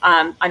know,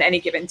 on any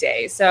given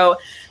day. So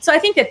I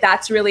think that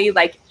that's really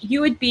like,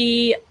 you would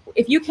be,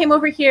 if you came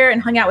over here and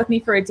hung out with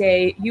me for a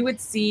day, you would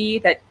see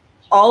that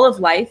all of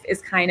life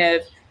is kind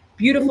of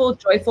beautiful,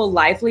 joyful,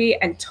 lively,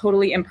 and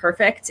totally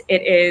imperfect.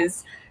 It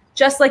is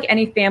just like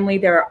any family.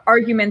 There are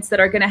arguments that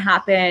are going to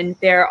happen.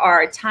 There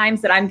are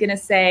times that I'm going to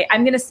say,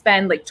 I'm going to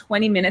spend like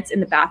 20 minutes in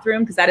the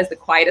bathroom because that is the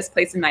quietest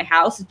place in my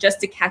house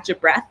just to catch a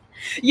breath,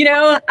 you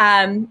know?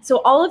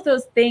 So all of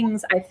those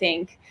things, I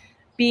think,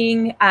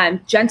 being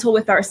gentle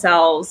with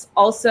ourselves,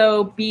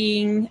 also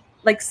being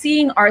like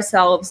seeing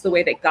ourselves the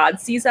way that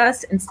God sees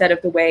us instead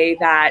of the way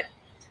that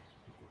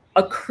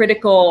a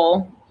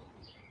critical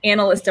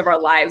analyst of our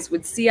lives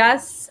would see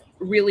us,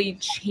 really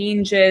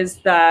changes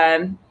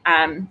the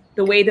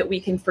way that we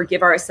can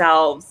forgive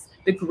ourselves,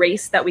 the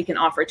grace that we can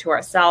offer to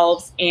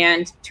ourselves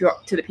and to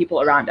the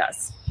people around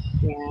us.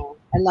 Yeah,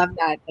 I love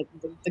that.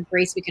 The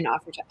grace we can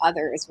offer to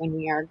others when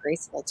we are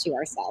graceful to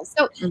ourselves.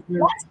 So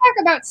let's talk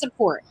about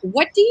support.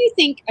 What do you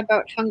think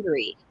about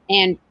Hungary?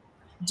 And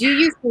do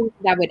you think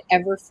that would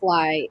ever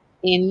fly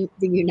in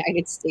the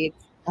United States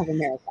of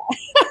America?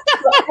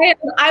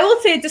 I will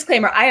say a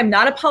disclaimer. I am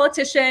not a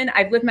politician.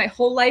 I've lived my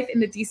whole life in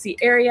the DC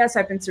area, so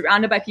I've been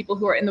surrounded by people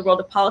who are in the world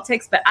of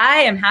politics, but I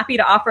am happy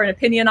to offer an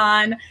opinion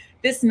on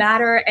this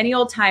matter any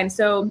old time.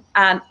 So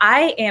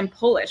I am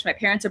Polish. My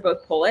parents are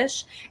both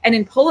Polish. And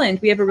in Poland,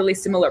 we have a really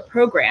similar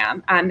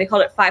program. They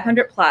called it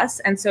 500 plus.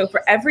 And so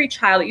for every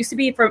child, it used to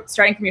be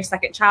starting from your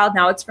second child.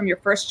 Now it's from your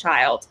first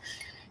child.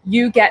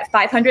 You get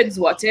 500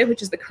 zloty,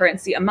 which is the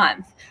currency a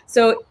month.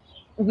 So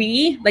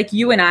we, like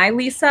you and I,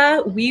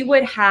 Lisa, we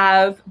would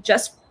have,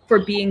 just for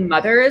being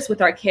mothers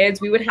with our kids,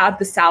 we would have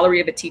the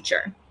salary of a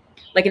teacher,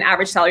 like an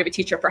average salary of a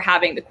teacher for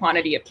having the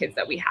quantity of kids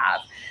that we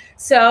have.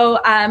 So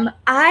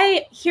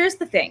here's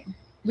the thing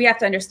we have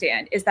to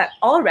understand is that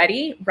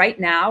already right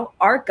now,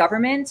 our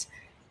government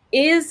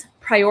is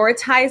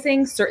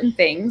prioritizing certain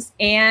things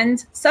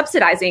and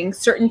subsidizing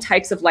certain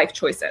types of life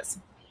choices.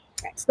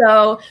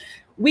 So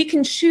we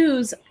can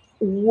choose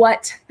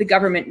what the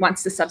government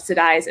wants to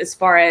subsidize as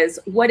far as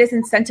what is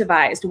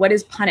incentivized, what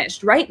is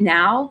punished. Right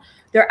now,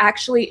 there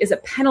actually is a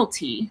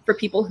penalty for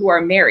people who are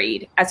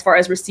married as far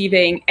as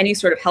receiving any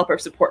sort of help or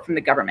support from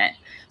the government.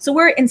 So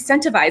we're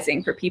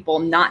incentivizing for people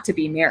not to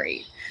be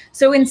married.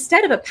 So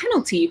instead of a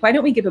penalty, why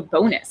don't we give a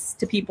bonus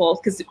to people?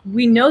 Because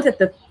we know that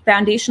the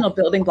foundational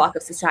building block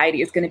of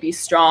society is going to be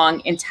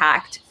strong,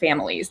 intact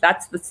families.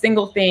 That's the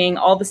single thing.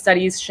 All the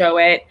studies show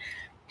it.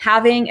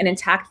 Having an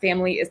intact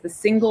family is the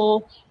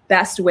single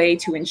best way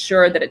to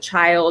ensure that a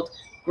child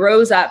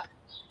grows up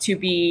to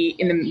be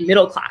in the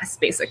middle class,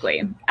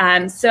 basically.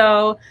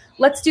 So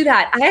let's do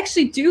that. I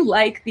actually do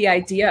like the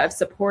idea of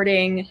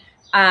supporting,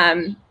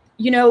 the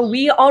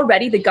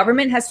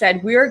government has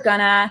said we're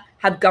gonna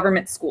have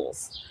government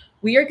schools.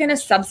 We are gonna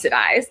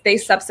subsidize,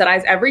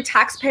 every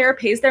taxpayer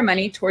pays their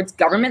money towards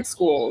government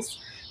schools,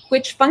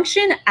 which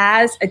function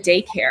as a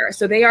daycare.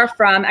 So they are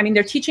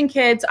they're teaching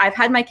kids. I've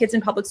had my kids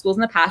in public schools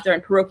in the past. They're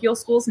in parochial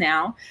schools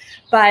now,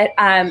 but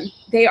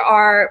they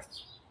are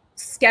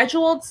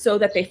scheduled so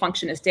that they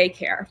function as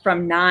daycare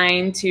from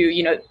 9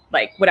 to,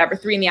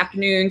 3 in the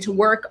afternoon to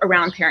work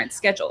around parents'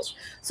 schedules.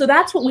 So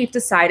that's what we've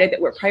decided that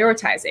we're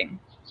prioritizing.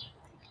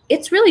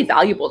 It's really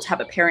valuable to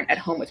have a parent at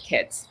home with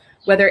kids.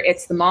 Whether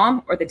it's the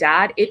mom or the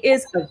dad, it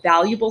is a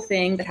valuable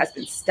thing that has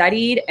been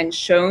studied and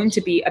shown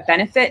to be a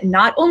benefit,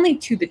 not only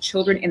to the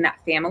children in that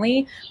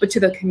family, but to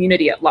the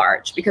community at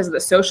large because of the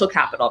social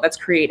capital that's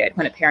created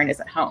when a parent is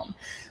at home,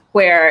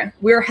 where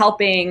we're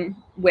helping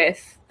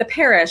with the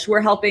parish,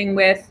 we're helping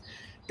with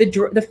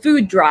the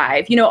food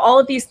drive. All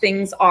of these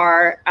things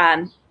are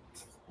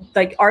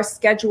our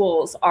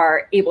schedules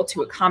are able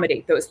to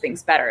accommodate those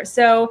things better.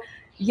 So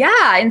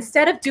yeah,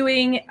 instead of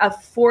doing a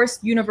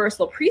forced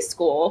universal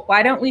preschool,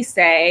 why don't we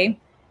say,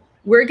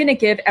 we're going to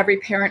give every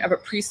parent of a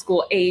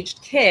preschool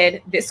aged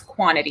kid this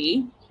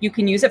quantity. You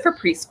can use it for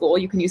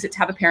preschool. You can use it to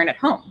have a parent at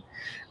home.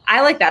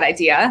 I like that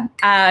idea.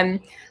 I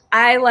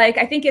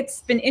think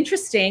it's been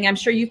interesting. I'm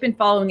sure you've been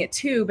following it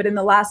too, but in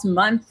the last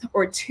month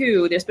or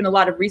two, there's been a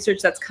lot of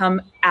research that's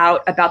come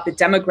out about the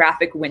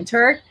demographic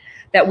winter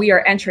that we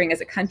are entering as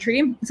a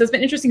country. So it's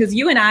been interesting because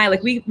you and I,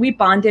 we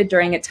bonded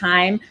during a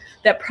time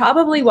that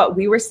probably what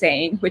we were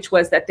saying, which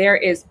was that there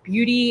is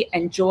beauty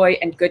and joy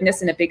and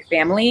goodness in a big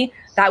family.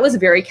 That was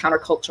very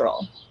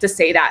countercultural to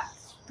say that.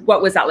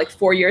 What was that,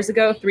 4 years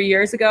ago, 3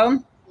 years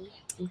ago?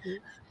 Mm-hmm.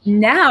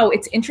 Now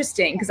it's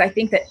interesting because I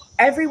think that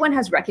everyone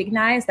has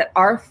recognized that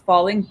our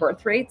falling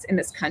birth rates in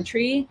this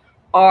country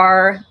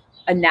are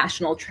a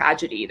national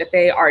tragedy, that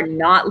they are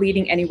not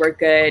leading anywhere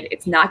good.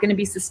 It's not going to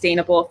be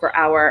sustainable for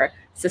our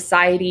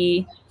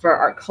society, for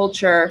our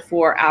culture,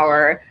 for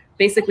our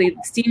basically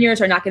seniors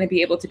are not going to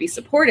be able to be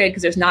supported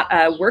because there's not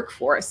a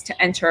workforce to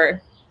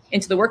enter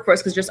into the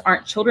workforce because there just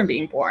aren't children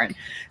being born.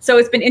 So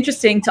it's been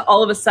interesting to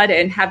all of a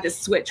sudden have this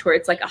switch where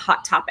it's like a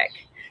hot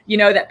topic, you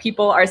know, that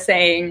people are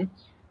saying,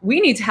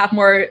 we need to have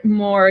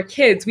more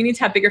kids. We need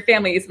to have bigger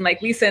families. And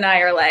like Lisa and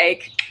I are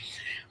like,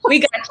 we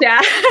gotcha.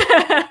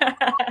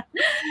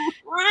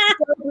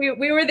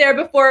 we were there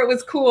before it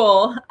was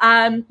cool.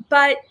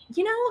 But,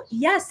 you know,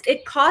 yes,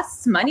 it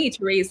costs money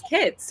to raise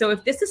kids. So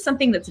if this is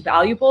something that's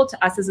valuable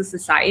to us as a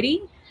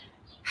society,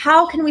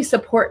 how can we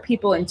support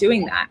people in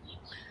doing that?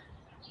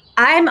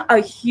 I'm a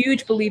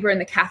huge believer in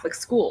the Catholic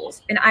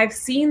schools, and I've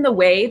seen the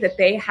way that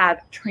they have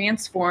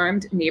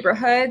transformed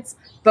neighborhoods,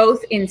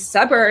 both in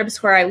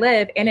suburbs where I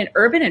live and in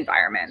urban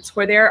environments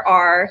where there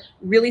are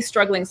really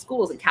struggling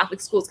schools, and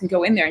Catholic schools can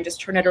go in there and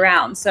just turn it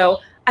around. So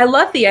I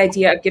love the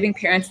idea of giving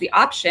parents the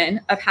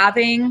option of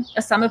having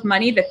a sum of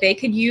money that they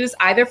could use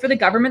either for the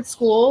government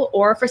school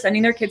or for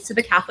sending their kids to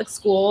the Catholic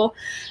school.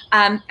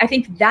 I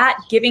think that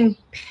giving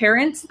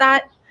parents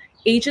that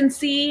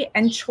agency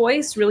and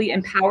choice really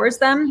empowers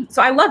them.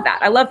 So I love that.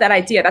 I love that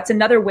idea. That's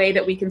another way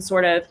that we can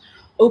sort of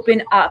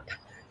open up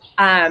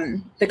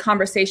the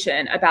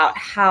conversation about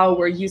how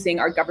we're using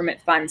our government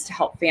funds to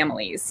help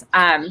families.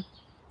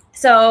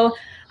 So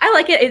I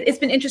like it. It's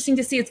been interesting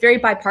to see. It's very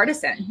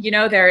bipartisan. You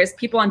know, there's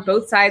people on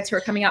both sides who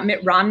are coming out.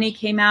 Mitt Romney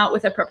came out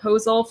with a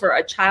proposal for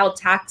a child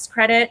tax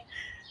credit.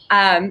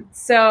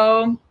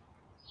 So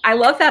I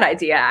love that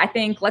idea. I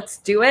think let's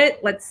do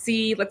it. Let's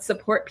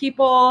support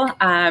people.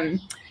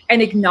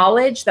 And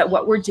acknowledge that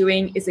what we're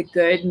doing is a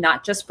good,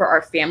 not just for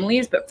our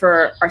families, but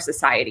for our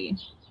society.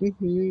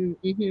 Mm-hmm,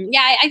 mm-hmm.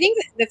 Yeah, I think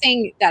the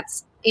thing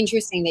that's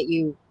interesting that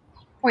you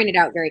pointed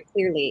out very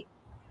clearly,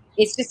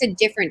 it's just a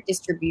different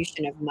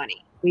distribution of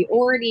money. We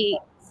already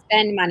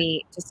spend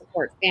money to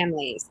support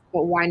families,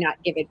 but why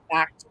not give it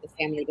back to the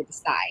family to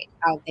decide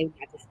how they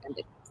want to spend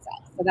it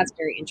themselves? So that's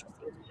very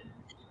interesting.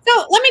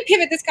 So let me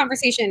pivot this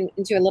conversation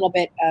into a little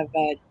bit of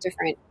a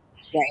different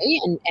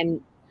way.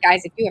 And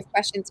guys, if you have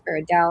questions for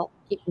Adele,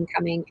 keep them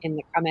coming in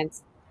the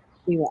comments.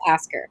 We will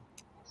ask her.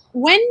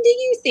 When do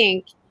you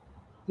think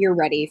you're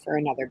ready for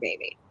another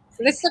baby?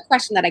 So this is a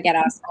question that I get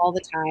asked all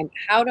the time.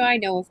 How do I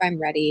know if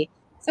I'm ready?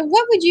 So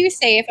what would you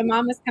say if a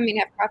mom was coming to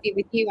have coffee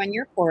with you on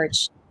your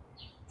porch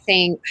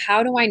saying,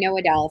 how do I know,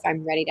 Adele, if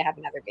I'm ready to have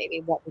another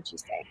baby? What would you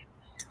say?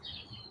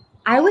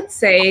 I would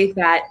say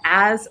that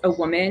as a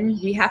woman,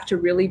 we have to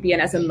really be,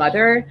 and as a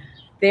mother,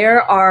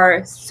 there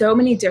are so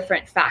many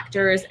different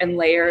factors and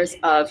layers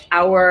of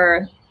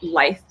our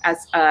life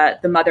as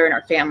the mother in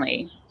our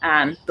family,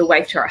 the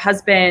wife to our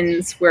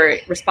husbands. We're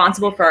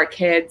responsible for our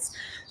kids.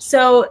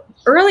 So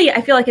early,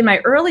 I feel like in my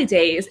early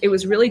days, it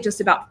was really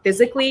just about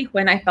physically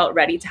when I felt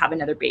ready to have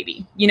another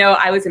baby. You know,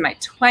 I was in my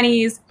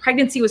 20s,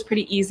 pregnancy was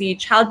pretty easy,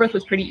 childbirth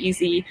was pretty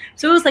easy.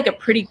 So it was like a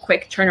pretty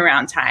quick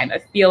turnaround time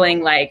of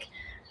feeling like,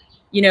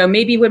 you know,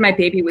 maybe when my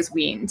baby was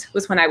weaned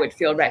was when I would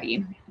feel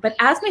ready. But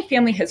as my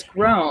family has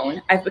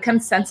grown, I've become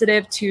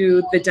sensitive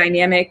to the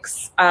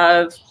dynamics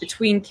of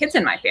between kids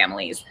in my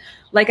families.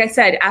 Like I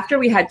said, after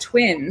we had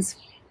twins,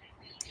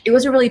 it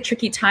was a really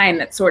tricky time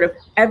that sort of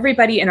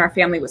everybody in our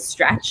family was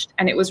stretched.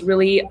 And it was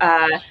really,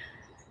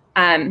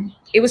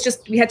 it was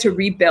just, we had to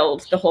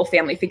rebuild the whole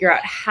family, figure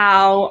out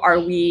how are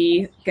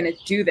we going to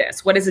do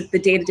this? What is it the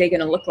day-to-day going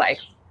to look like?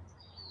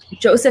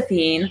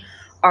 Josephine,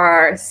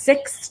 our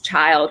sixth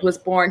child, was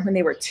born when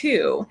they were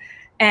 2.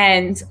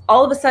 And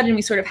all of a sudden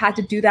we sort of had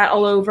to do that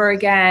all over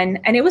again.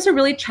 And it was a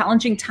really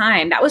challenging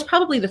time. That was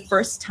probably the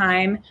first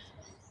time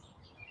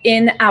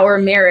in our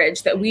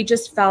marriage that we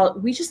just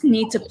felt we just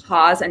need to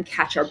pause and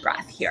catch our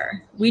breath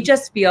here. We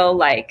just feel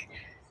like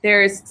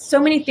there's so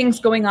many things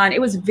going on. It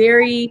was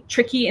very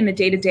tricky in the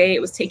day-to-day. It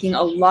was taking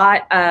a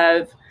lot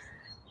of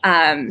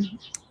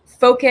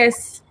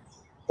focus,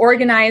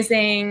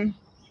 organizing,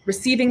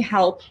 receiving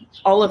help,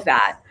 all of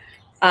that.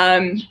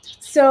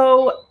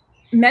 So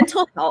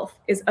mental health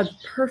is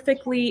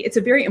it's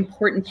a very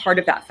important part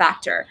of that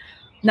factor.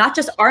 Not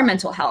just our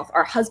mental health,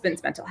 our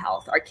husband's mental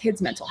health, our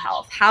kids' mental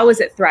health. How is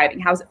it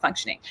thriving? How is it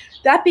functioning?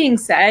 That being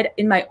said,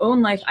 in my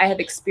own life, I have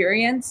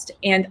experienced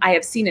and I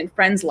have seen in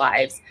friends'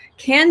 lives,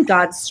 can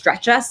God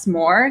stretch us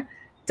more?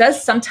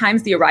 Does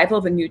sometimes the arrival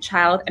of a new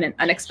child at an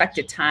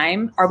unexpected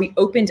time, are we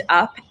opened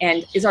up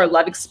and is our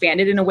love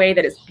expanded in a way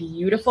that is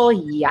beautiful?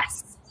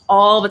 Yes,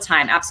 all the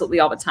time, absolutely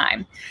all the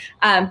time.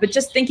 But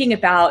just thinking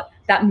about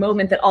that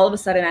moment that all of a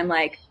sudden I'm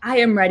like, I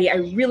am ready. I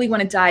really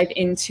want to dive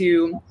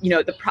into, you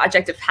know, the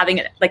project of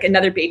having like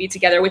another baby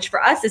together, which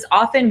for us is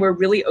often we're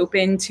really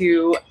open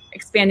to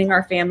expanding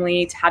our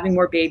family, to having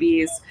more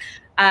babies.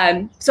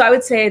 So I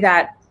would say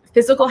that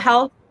physical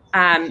health,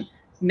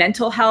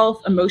 mental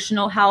health,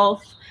 emotional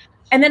health.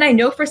 And then I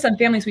know for some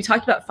families, we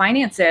talked about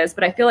finances,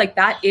 but I feel like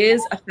that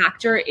is a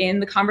factor in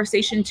the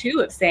conversation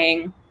too, of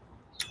saying,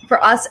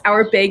 for us,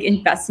 our big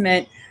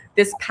investment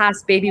this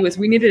past baby was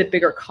we needed a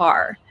bigger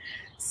car.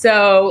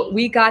 So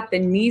we got the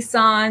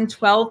Nissan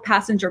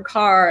 12-passenger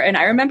car. And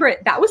I remember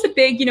that was a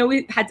big, you know,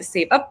 we had to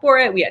save up for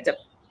it. We had to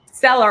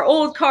sell our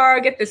old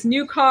car, get this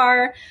new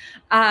car.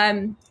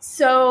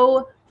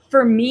 So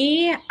For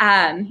me,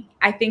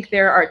 I think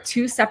there are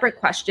two separate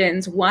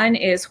questions. One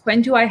is,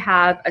 when do I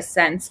have a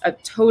sense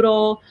of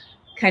total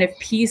kind of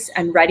peace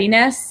and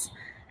readiness?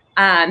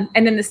 And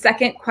then the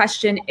second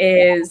question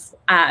is,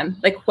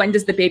 like, when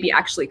does the baby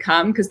actually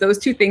come? Because those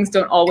two things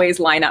don't always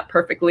line up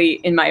perfectly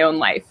in my own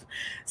life.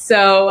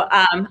 So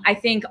I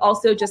think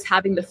also just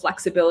having the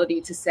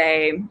flexibility to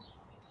say,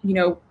 you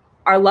know,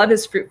 our love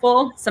is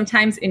fruitful,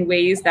 sometimes in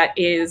ways that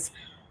is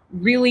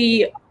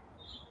really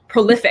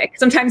prolific,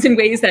 sometimes in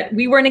ways that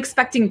we weren't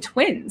expecting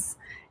twins,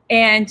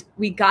 and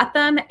we got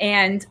them,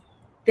 and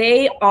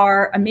they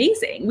are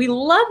amazing. We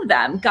love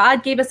them.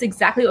 God gave us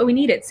exactly what we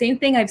needed. Same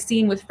thing I've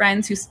seen with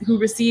friends who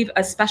receive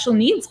a special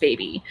needs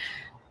baby.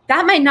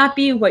 That might not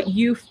be what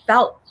you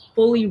felt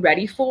fully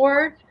ready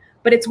for,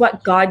 but it's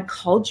what God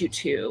called you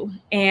to.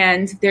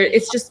 And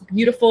it's just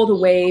beautiful the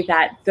way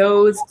that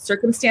those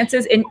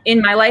circumstances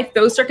in my life,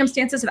 those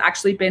circumstances have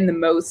actually been the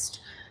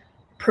most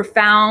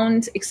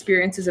profound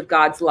experiences of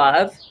God's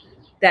love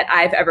that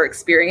I've ever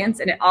experienced.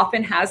 And it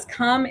often has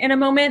come in a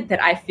moment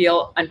that I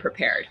feel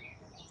unprepared.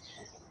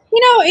 You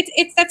know,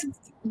 that's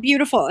a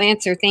beautiful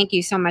answer. Thank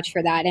you so much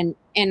for that. And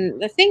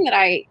the thing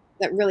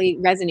that really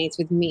resonates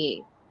with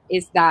me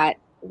is that,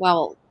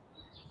 well,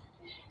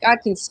 God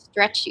can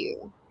stretch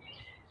you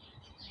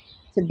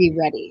to be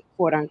ready,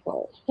 quote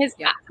unquote. Because,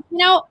 you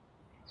know,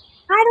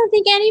 I don't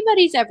think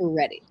anybody's ever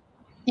ready.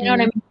 You know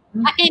what I mean?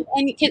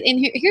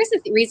 And here's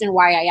the reason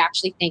why I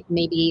actually think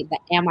maybe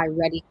the "Am I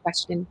ready?"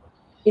 question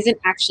isn't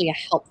actually a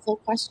helpful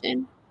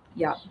question.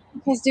 Yeah.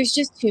 Because there's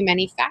just too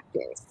many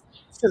factors.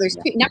 So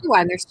number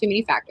one, there's too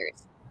many factors.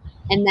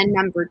 And then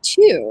number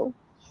two,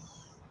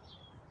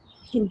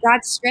 can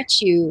God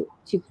stretch you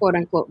to, quote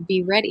unquote,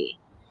 be ready?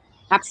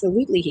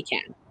 Absolutely he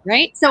can,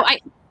 right? So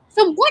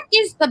what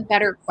is the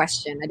better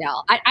question,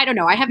 Adele? I don't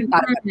know. I haven't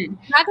thought about it.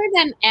 Rather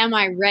than "Am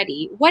I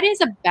ready?" what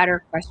is a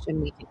better question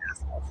we can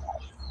ask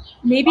ourselves?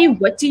 Maybe,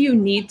 what do you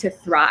need to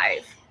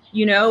thrive?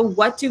 You know,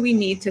 what do we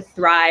need to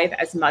thrive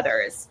as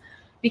mothers?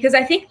 Because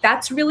I think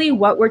that's really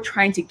what we're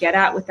trying to get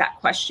at with that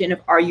question of,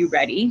 are you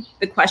ready?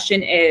 The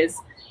question is,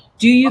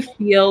 do you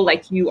feel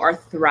like you are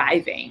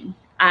thriving?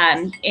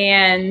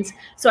 And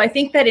so I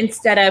think that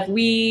instead of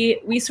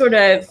we sort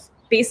of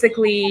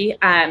basically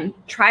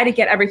try to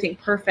get everything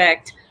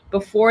perfect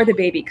before the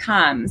baby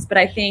comes. But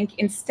I think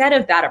instead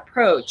of that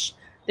approach,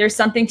 there's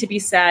something to be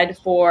said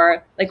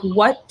for, like,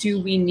 what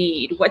do we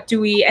need?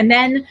 And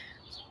then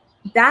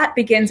that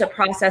begins a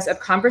process of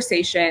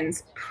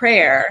conversations,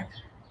 prayer,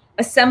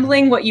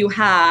 assembling what you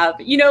have,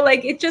 you know,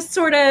 like, it just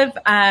sort of,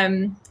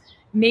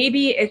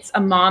 maybe it's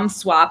a mom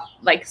swap,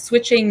 like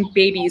switching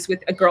babies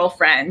with a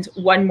girlfriend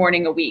one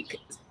morning a week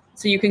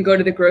so you can go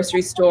to the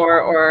grocery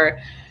store, or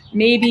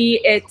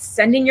maybe it's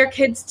sending your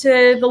kids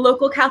to the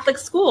local Catholic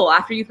school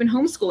after you've been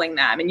homeschooling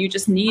them and you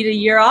just need a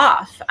year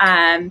off.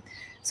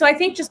 So I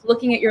think just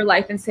looking at your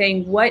life and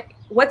saying,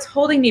 what's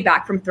holding me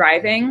back from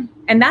thriving?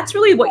 And that's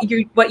really what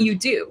you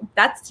do.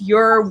 That's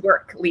your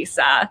work,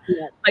 Lisa.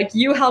 Yeah. Like,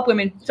 you help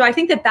women. So I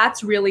think that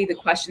that's really the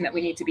question that we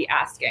need to be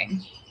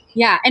asking.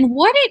 Yeah. And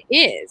what it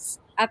is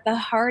at the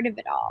heart of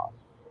it all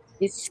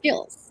is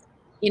skills.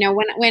 You know,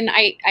 when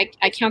I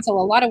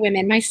counsel a lot of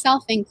women,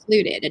 myself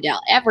included, Adele,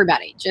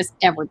 everybody,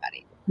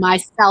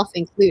 myself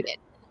included.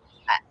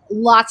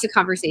 Lots of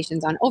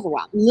conversations on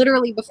overwhelm.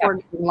 Literally before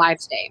going live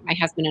today, my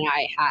husband and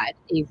I had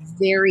a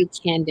very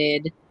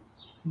candid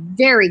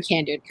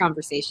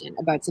conversation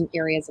about some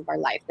areas of our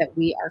life that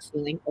we are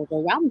feeling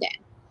overwhelmed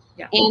in.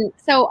 Yeah. And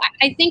so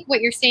I think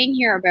what you're saying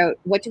here about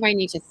what do I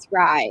need to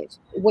thrive,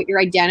 what you're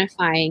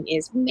identifying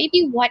is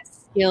maybe what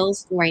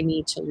skills do I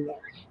need to learn?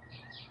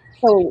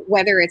 So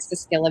whether it's the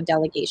skill of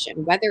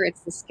delegation, whether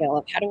it's the skill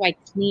of how do I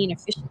clean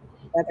efficiently,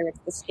 whether it's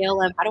the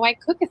skill of how do I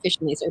cook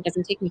efficiently so it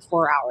doesn't take me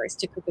 4 hours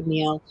to cook a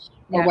meal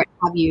or what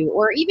have you,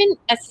 or even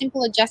a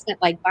simple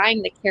adjustment like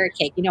buying the carrot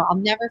cake. You know, I'll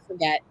never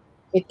forget,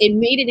 it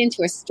made it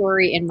into a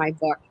story in my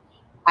book.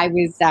 I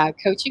was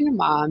coaching a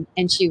mom,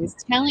 and she was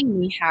telling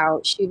me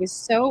how she was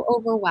so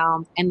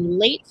overwhelmed and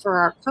late for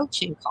our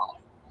coaching call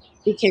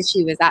because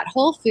she was at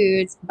Whole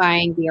Foods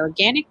buying the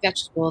organic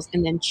vegetables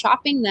and then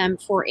chopping them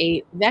for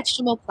a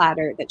vegetable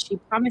platter that she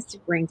promised to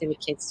bring to the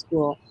kids'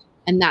 school.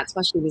 And that's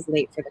why she was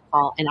late for the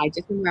call. And I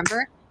just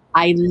remember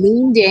I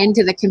leaned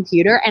into the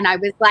computer and I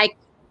was like,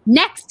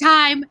 next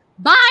time,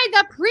 buy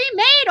the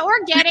pre-made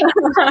organic.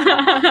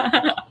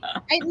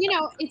 You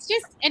know, it's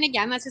just, and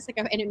again, that's just like,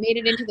 and it made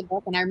it into the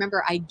book. And I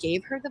remember I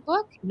gave her the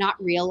book,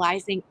 not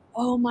realizing,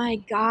 oh my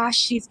gosh,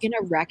 she's going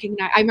to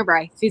recognize. I remember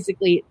I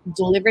physically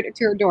delivered it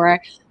to her door,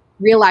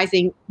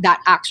 realizing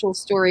that actual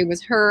story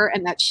was her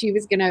and that she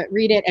was going to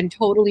read it and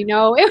totally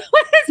know it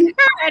was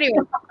her. Anyway,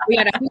 we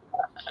had a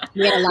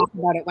laugh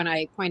about it when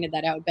I pointed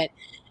that out. But,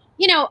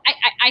 you know,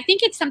 I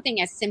think it's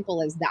something as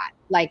simple as that.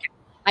 Like,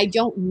 I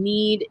don't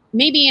need,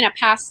 maybe in a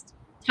past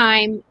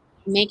time,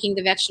 making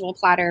the vegetable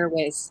platter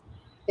was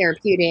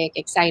therapeutic,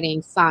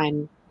 exciting,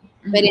 fun,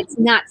 but it's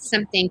not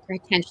something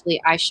potentially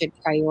I should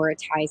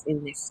prioritize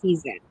in this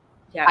season.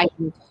 Yeah. I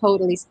can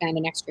totally spend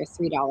an extra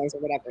 $3 or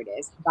whatever it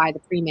is, buy the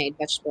pre-made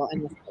vegetable,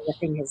 and the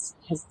thing has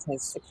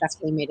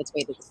successfully made its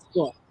way to the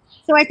school.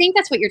 So I think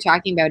that's what you're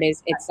talking about,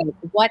 is it's like,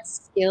 what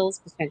skills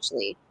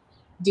potentially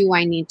do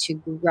I need to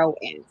grow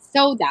in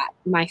so that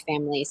my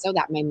family, so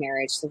that my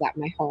marriage, so that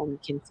my home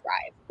can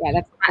thrive? Yeah,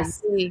 that's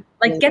Yes. really,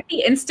 Like, really get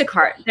the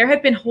Instacart. There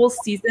have been whole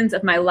seasons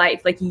of my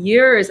life, like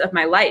years of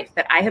my life,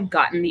 that I have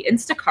gotten the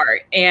Instacart,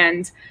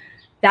 and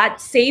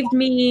that saved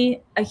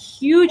me a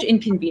huge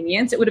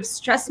inconvenience. It would have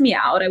stressed me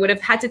out. I would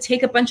have had to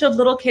take a bunch of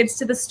little kids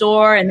to the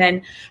store and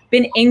then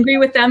been angry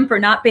with them for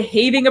not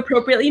behaving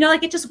appropriately. You know,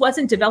 like, it just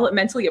wasn't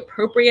developmentally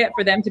appropriate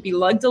for them to be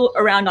lugged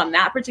around on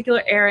that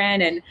particular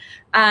errand.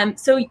 And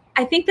so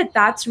I think that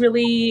that's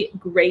really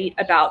great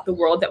about the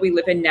world that we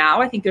live in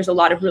now. I think there's a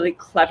lot of really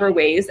clever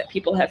ways that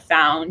people have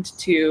found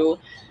to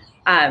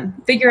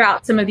figure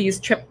out some of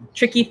these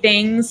tricky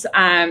things,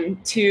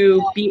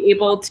 to be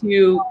able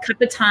to cut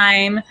the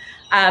time.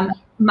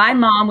 My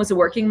mom was a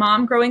working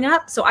mom growing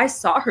up, so I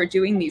saw her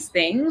doing these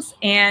things.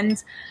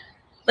 And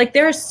like,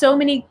 there are so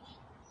many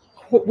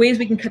ways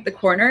we can cut the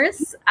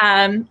corners.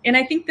 And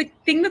I think the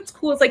thing that's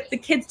cool is, like, the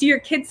kids, do your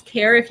kids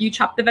care if you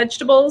chop the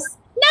vegetables?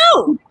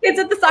 No. Kids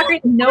at the soccer,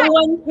 no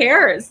one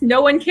cares.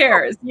 No one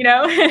cares, you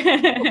know?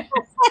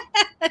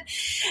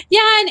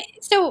 Yeah. And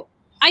so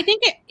I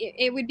think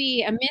it would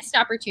be a missed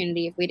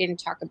opportunity if we didn't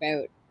talk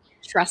about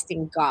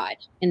trusting God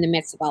in the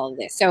midst of all of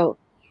this. So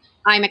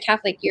I'm a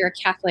Catholic, you're a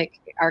Catholic.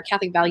 Our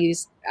Catholic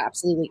values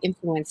absolutely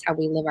influence how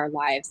we live our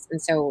lives. And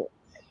so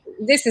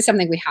this is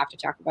something we have to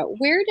talk about.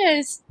 Where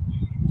does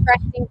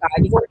trusting God,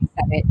 you've already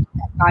said it,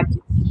 that God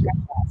can stretch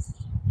us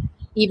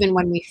even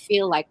when we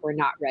feel like we're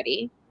not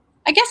ready.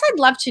 I guess I'd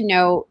love to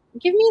know,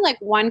 give me like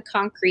one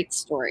concrete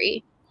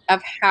story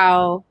of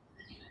how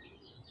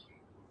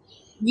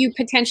you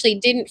potentially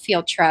didn't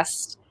feel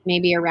trust,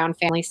 maybe around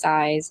family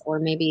size, or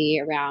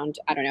maybe around,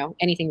 I don't know,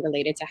 anything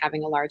related to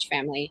having a large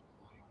family.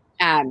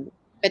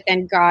 But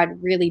then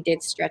God really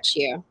did stretch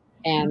you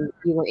and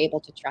you were able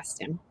to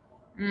trust him.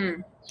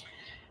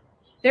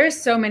 There's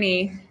so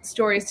many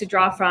stories to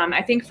draw from.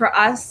 I think for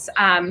us,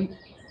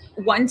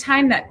 one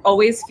time that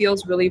always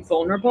feels really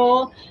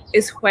vulnerable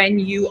is when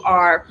you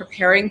are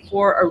preparing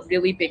for a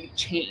really big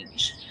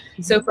change.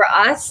 So for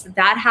us,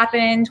 that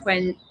happened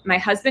when my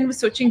husband was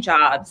switching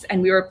jobs,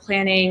 and we were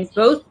planning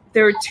both.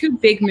 There were two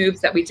big moves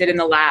that we did in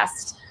the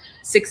last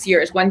 6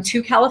 years, one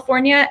to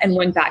California and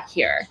one back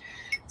here.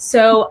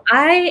 So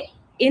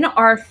in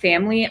our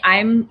family,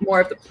 I'm more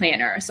of the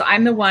planner. So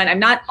I'm the one, I'm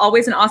not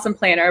always an awesome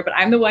planner, but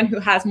I'm the one who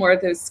has more of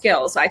those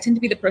skills. So I tend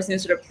to be the person who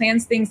sort of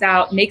plans things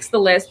out, makes the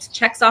list,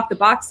 checks off the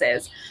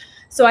boxes.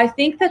 So I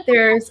think that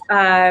there's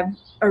a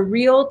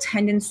real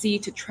tendency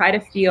to try to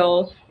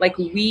feel like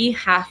we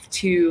have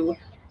to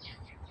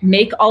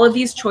make all of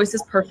these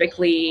choices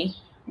perfectly.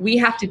 We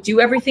have to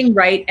do everything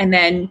right, and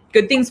then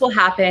good things will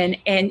happen.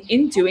 And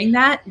in doing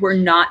that, we're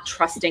not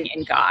trusting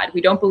in God.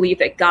 We don't believe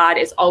that God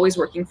is always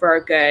working for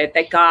our good,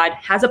 that God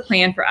has a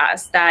plan for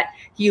us, that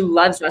he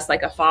loves us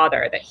like a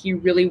father, that he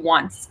really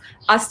wants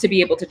us to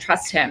be able to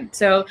trust him.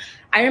 So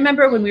I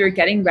remember when we were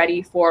getting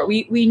ready for,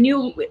 we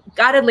knew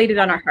God had laid it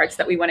on our hearts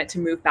that we wanted to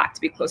move back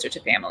to be closer to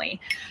family.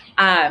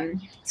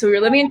 So we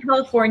were living in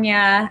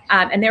California,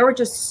 and there were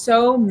just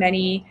so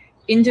many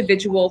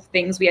individual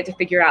things we had to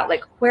figure out,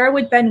 like, where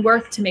would Ben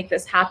work to make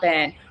this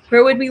happen?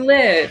 Where would we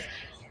live?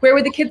 Where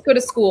would the kids go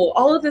to school?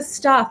 All of this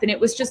stuff. And it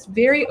was just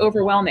very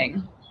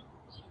overwhelming.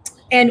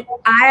 And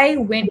I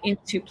went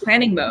into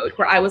planning mode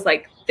where I was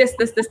like, this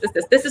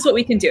is what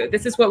we can do.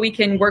 This is what we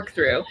can work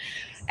through.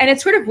 And it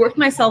sort of worked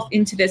myself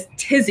into this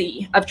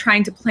tizzy of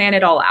trying to plan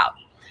it all out.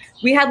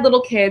 We had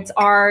little kids.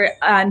 Our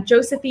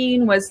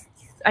Josephine was,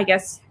 I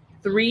guess,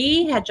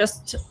 3, had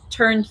just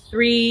turned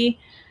 3.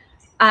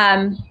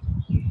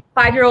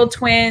 5-year-old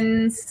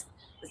twins,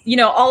 you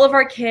know, all of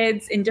our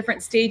kids in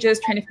different stages,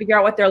 trying to figure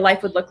out what their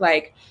life would look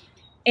like.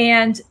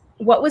 And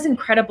what was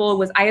incredible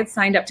was I had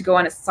signed up to go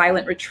on a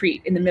silent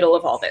retreat in the middle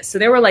of all this. So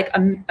there were like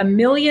a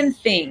million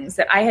things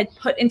that I had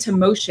put into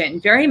motion,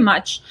 very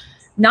much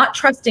not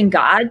trusting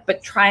God,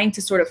 but trying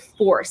to sort of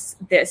force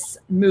this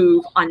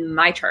move on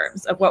my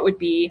terms of what would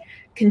be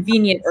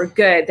convenient or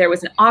good. There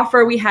was an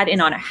offer we had in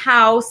on a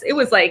house. It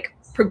was like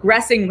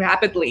progressing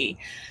rapidly.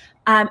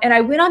 And I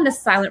went on this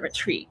silent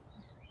retreat,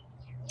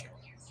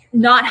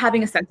 not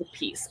having a sense of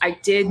peace. I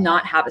did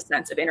not have a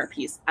sense of inner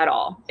peace at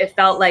all. It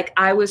felt like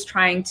I was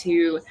trying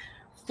to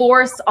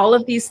force all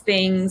of these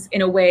things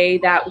in a way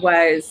that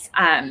was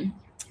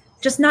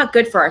just not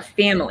good for our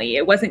family.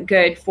 It wasn't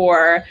good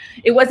for,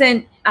 it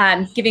wasn't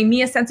giving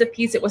me a sense of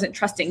peace. It wasn't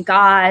trusting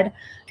God.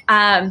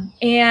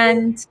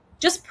 And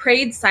just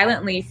prayed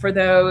silently for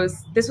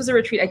those. This was a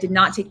retreat I did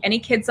not take any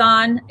kids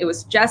on. It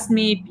was just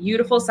me,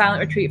 beautiful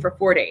silent retreat for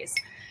 4 days.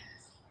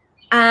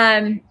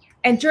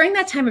 And during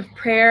that time of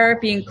prayer,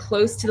 being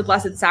close to the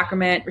Blessed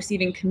Sacrament,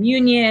 receiving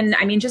communion,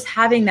 I mean, just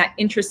having that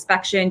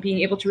introspection, being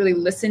able to really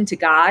listen to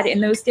God in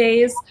those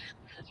days,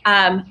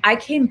 I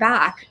came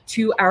back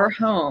to our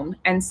home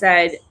and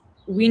said,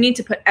 we need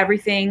to put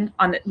everything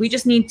on we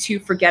just need to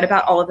forget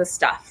about all of this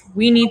stuff.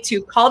 We need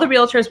to call the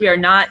realtors. We are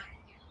not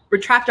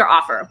retract our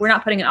offer. We're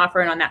not putting an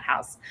offer in on that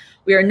house.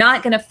 We are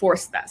not going to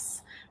force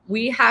this.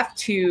 We have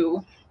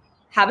to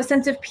have a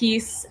sense of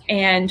peace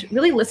and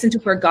really listen to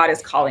where God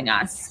is calling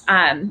us.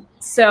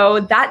 So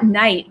that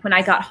night when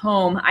I got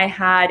home, I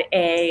had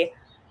a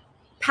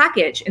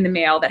package in the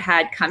mail that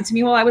had come to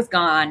me while I was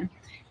gone.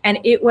 And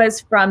it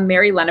was from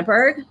Mary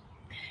Lenneberg.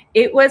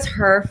 It was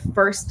her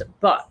first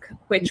book,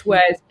 which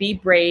was Be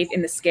Brave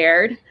in the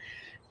Scared.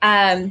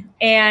 And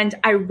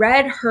I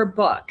read her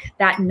book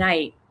that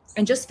night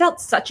and just felt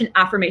such an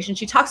affirmation.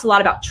 She talks a lot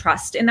about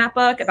trust in that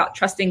book, about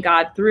trusting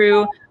God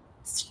through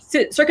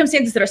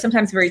circumstances that are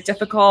sometimes very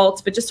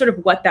difficult, but just sort of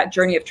what that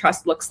journey of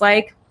trust looks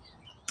like.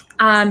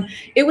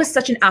 It was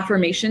such an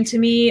affirmation to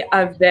me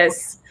of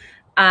this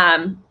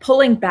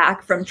pulling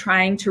back from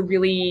trying to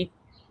really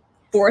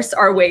force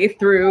our way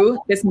through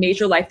this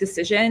major life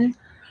decision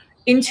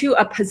into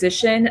a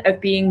position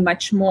of being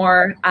much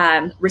more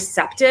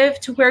receptive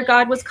to where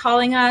God was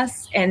calling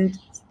us and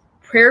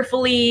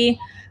prayerfully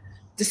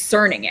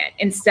discerning it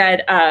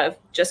instead of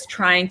just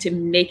trying to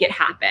make it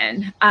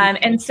happen.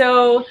 And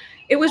so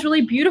it was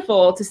really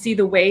beautiful to see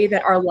the way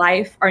that our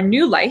life, our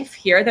new life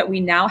here that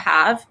we now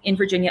have in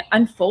Virginia,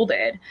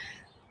 unfolded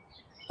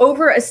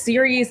over a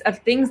series of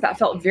things that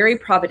felt very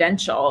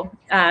providential,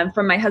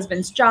 from my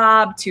husband's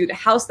job to the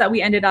house that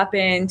we ended up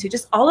in, to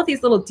just all of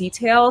these little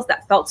details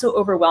that felt so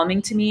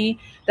overwhelming to me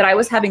that I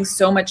was having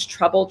so much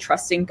trouble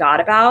trusting God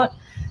about.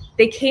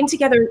 They came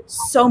together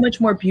so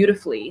much more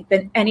beautifully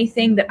than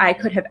anything that I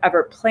could have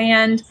ever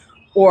planned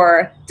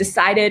or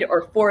decided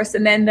or forced.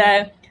 And then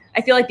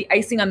I feel like the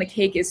icing on the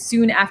cake is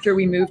soon after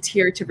we moved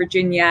here to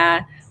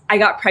Virginia, I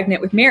got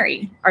pregnant with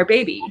Mary, our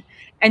baby.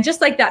 And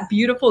just like that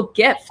beautiful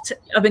gift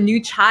of a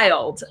new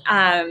child.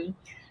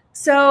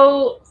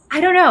 So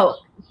I don't know.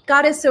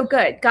 God is so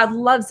good. God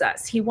loves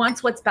us. He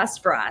wants what's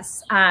best for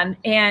us.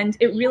 And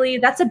it really,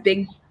 that's a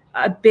big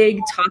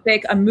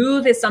topic. A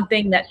move is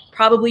something that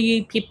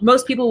probably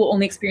most people will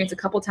only experience a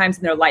couple times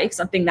in their life,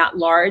 something that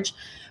large.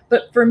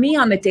 But for me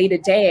on the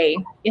day-to-day,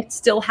 it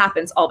still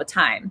happens all the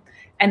time.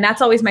 And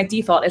that's always my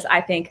default is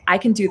I think I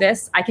can do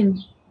this. I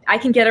can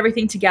get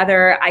everything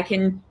together. I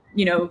can,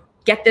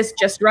 get this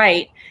just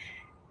right.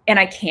 And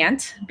I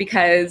can't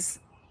because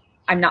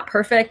I'm not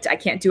perfect. I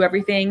can't do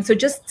everything. So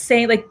just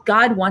saying like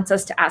God wants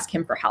us to ask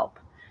him for help,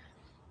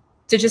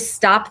 to just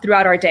stop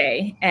throughout our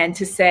day and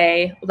to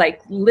say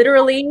like,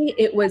 literally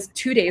it was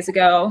 2 days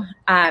ago.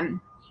 I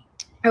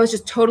was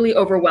just totally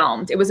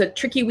overwhelmed. It was a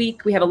tricky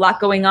week. We have a lot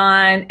going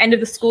on, end of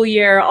the school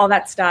year, all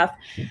that stuff.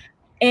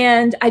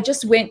 And I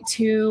just went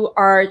to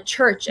our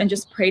church and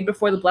just prayed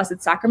before the Blessed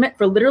Sacrament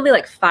for literally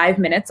like 5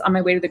 minutes on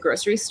my way to the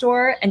grocery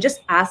store and just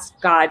asked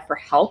God for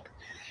help.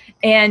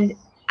 And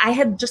I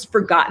had just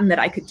forgotten that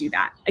I could do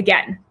that.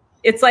 Again,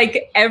 it's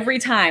like every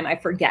time I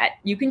forget,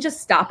 you can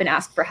just stop and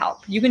ask for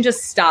help. You can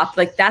just stop.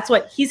 Like that's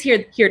what he's here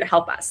to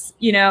help us,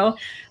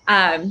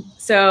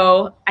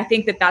 So I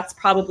think that that's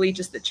probably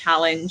just the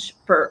challenge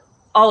for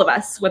all of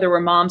us, whether we're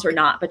moms or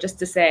not, but just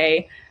to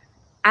say,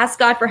 ask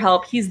God for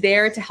help. He's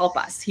there to help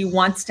us. He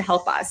wants to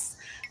help us.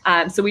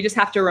 So we just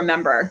have to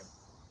remember.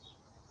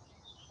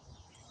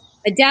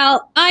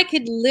 Adele, I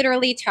could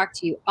literally talk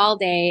to you all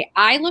day.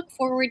 I look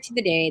forward to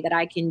the day that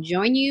I can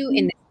join you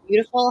in this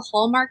beautiful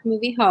Hallmark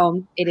movie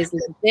home. It is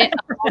legit a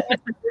Hallmark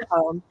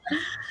movie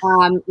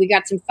home. We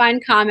got some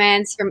fun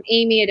comments from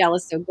Amy. Adele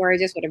is so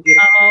gorgeous. What a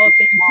beautiful. Oh,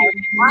 thank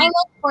you. I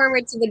look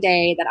forward to the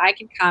day that I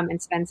can come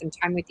and spend some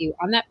time with you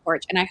on that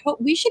porch. And I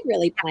hope we should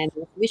really plan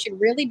this. We should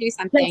really do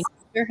something.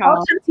 Yes.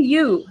 I'll come to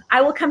you.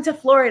 I will come to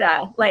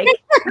Florida. Like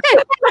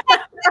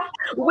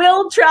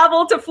we'll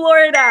travel to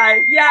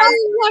Florida. Yes. I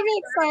love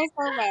it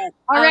so much.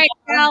 All right,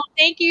 Adele,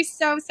 thank you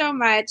so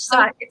much.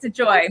 It's a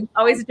joy.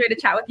 Always a joy to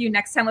chat with you.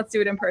 Next time, let's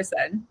do it in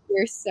person.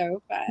 You're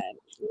so fun.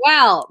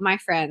 Well, my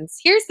friends,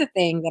 here's the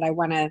thing that I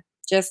want to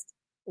just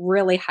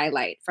really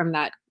highlight from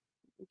that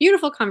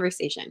beautiful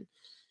conversation.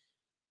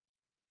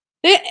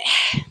 I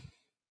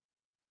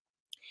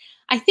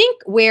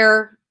think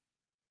where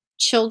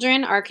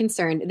children are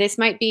concerned, this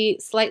might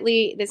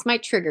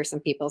trigger some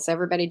people. So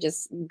everybody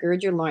just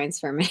gird your loins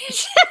for a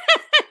minute.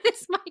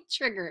 This might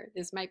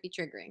be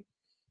triggering.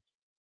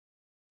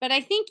 But I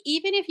think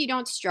even if you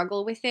don't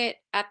struggle with it,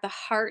 at the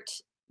heart,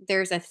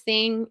 there's a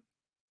thing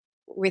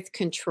with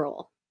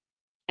control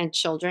and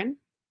children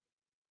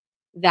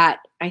that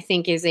I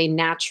think is a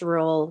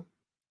natural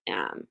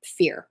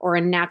fear or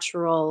a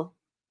natural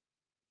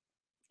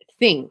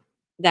thing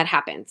that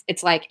happens.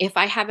 It's like, if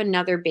I have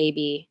another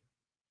baby,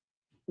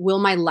 will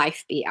my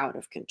life be out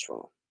of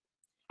control?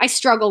 I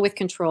struggle with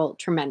control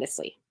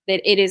tremendously.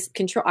 That it is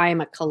control. I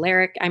am a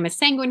choleric. I'm a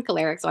sanguine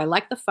choleric, so I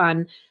like the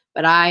fun,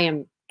 but I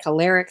am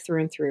choleric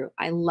through and through.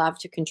 I love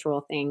to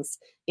control things.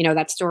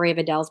 That story of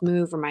Adele's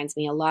move reminds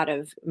me a lot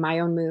of my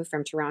own move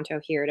from Toronto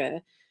here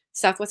to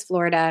Southwest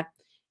Florida.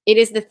 It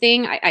is the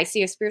thing. I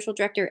see a spiritual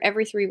director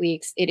every 3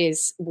 weeks. It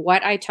is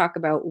what I talk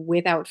about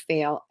without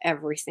fail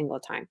every single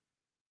time.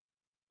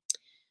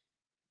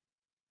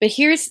 But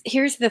here's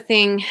the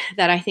thing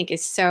that I think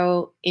is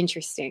so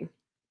interesting.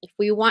 If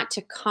we want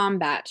to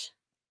combat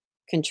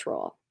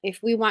control if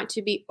we want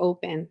to be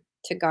open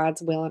to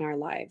God's will in our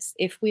lives,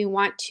 if we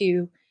want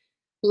to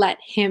let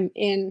him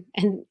in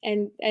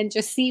and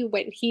just see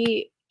what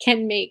he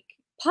can make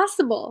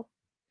possible,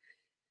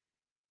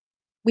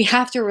 we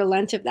have to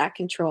relent of that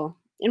control.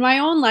 In my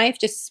own life,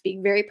 just to speak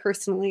very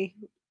personally,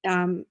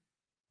 um,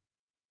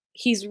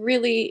 he's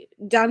really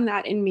done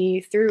that in me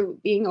through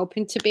being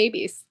open to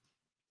babies.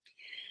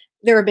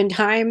 There have been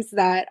times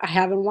that I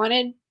haven't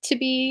wanted to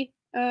be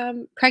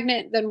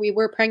pregnant, then we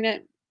were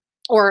pregnant,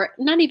 or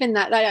not even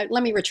that.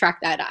 Let me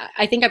retract that.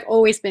 I think I've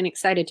always been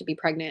excited to be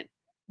pregnant,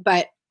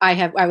 but I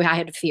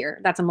had fear.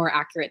 That's a more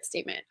accurate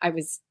statement. I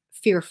was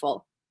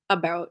fearful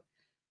about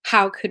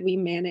how could we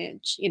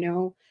manage.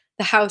 The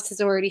house is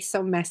already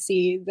so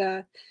messy.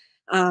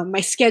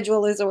 My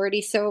schedule is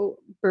already so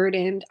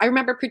burdened. I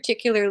remember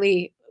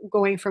particularly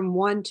going from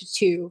 1 to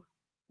 2,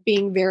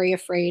 being very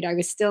afraid. I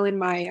was still in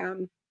my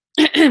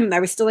I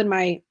was still in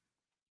my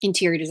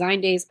interior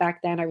design days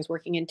back then. I was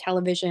working in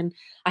television.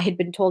 I had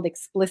been told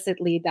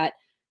explicitly that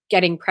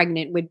getting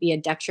pregnant would be a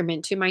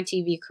detriment to my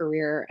TV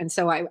career. And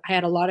so I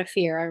had a lot of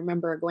fear. I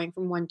remember going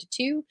from 1 to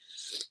 2.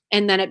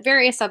 And then at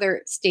various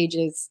other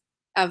stages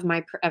of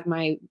my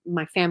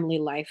family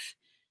life,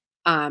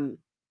 um,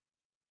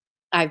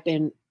 I've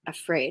been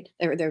afraid.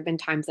 There have been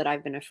times that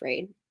I've been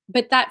afraid.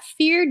 But that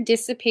fear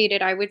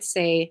dissipated, I would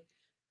say,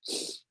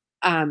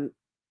 um,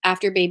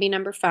 after baby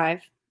number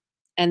 5,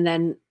 and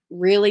then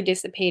really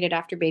dissipated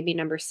after baby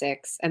number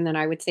 6, and then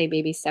I would say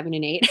baby 7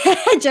 and 8.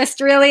 Just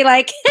really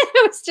like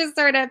it was just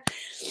sort of.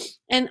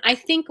 And I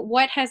think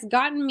what has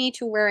gotten me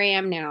to where I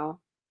am now,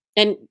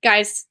 and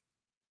guys,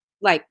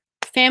 like,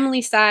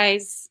 family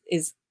size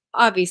is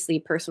obviously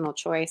personal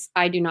choice.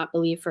 I do not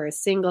believe for a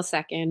single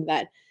second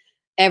that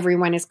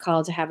everyone is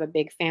called to have a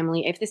big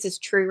family. If this is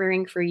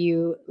triggering for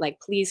you, like,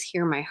 please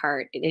hear my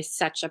heart. It is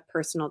such a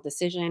personal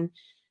decision.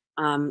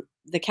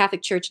 The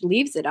Catholic Church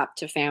leaves it up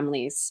to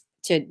families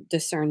to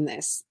discern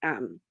this.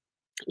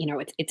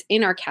 It's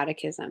in our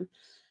catechism.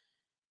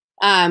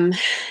 But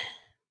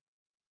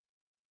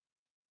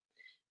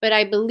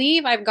I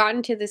believe I've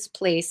gotten to this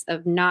place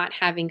of not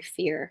having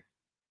fear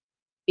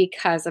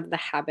because of the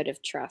habit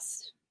of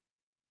trust.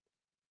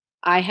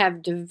 I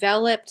have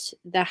developed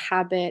the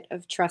habit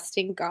of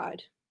trusting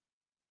God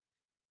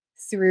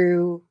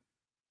through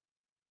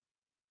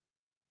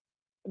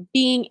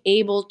being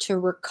able to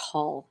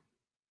recall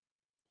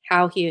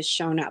how he has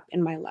shown up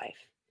in my life,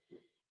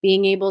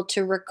 being able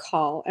to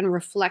recall and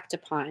reflect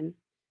upon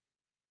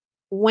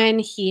when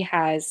he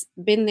has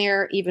been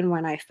there, even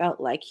when I felt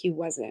like he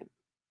wasn't.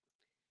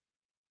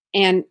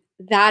 And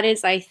that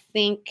is, I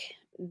think,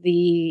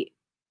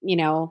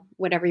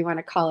 whatever you want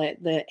to call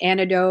it, the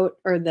antidote,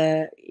 or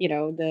the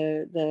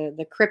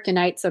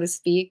kryptonite, so to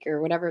speak,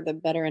 or whatever the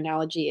better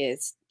analogy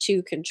is,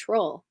 to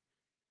control,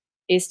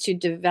 is to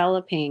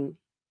developing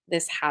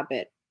this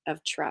habit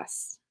of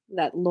trust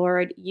that,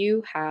 Lord,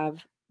 you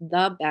have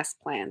the best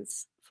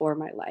plans for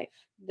my life,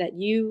 that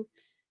you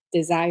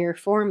desire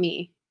for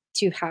me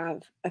to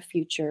have a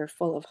future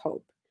full of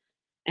hope.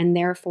 And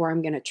therefore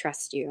I'm going to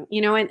trust you.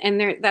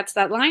 That's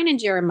that line in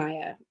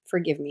Jeremiah,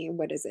 forgive me,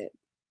 what is it?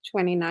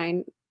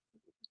 29.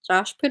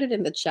 Josh put it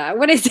in the chat.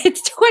 What is it?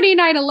 It's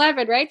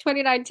 29:11, right?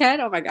 29:10.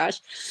 Oh my gosh.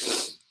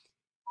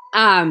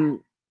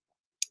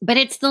 But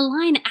it's the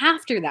line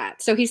after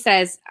that. So he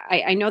says,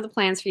 I know the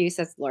plans for you,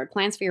 says the Lord,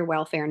 plans for your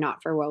welfare,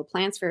 not for woe,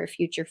 plans for a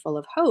future full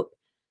of hope.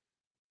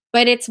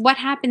 But it's what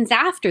happens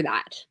after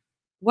that.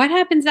 What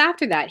happens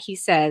after that? He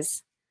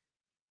says,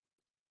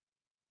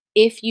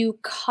 if you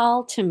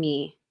call to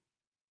me,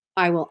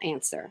 I will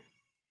answer.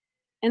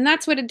 And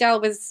that's what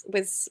Adele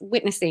was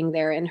witnessing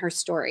there in her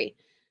story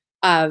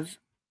of,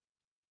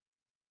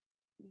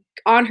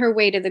 on her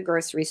way to the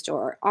grocery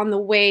store, on the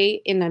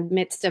way in the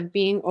midst of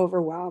being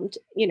overwhelmed,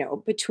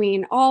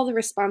 between all the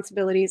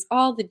responsibilities,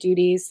 all the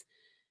duties,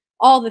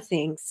 all the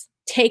things,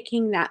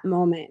 taking that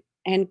moment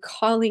and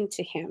calling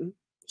to him.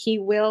 He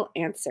will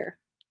answer.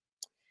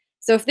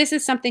 So if this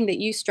is something that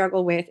you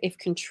struggle with, if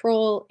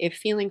control, if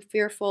feeling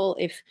fearful,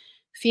 if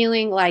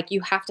feeling like you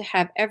have to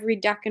have every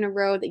duck in a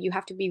row, that you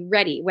have to be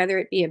ready, whether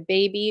it be a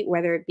baby,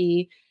 whether it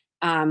be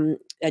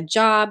a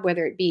job,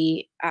 whether it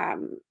be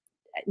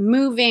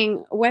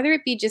moving, whether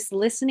it be just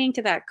listening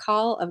to that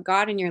call of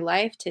God in your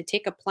life to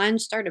take a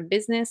plunge, start a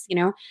business,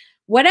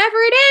 whatever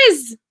it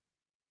is,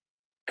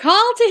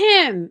 call to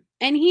him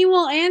and he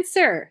will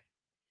answer.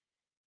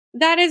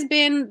 That has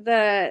been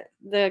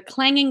the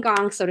clanging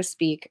gong, so to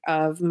speak,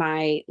 of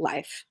my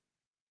life,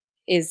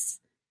 is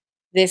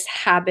this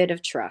habit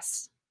of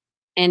trust.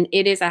 And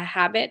it is a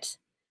habit,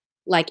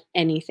 like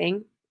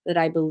anything, that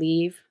I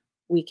believe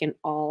we can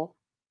all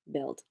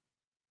build.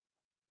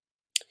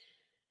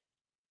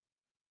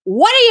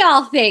 What do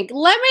y'all think?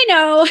 Let me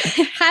know.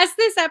 Has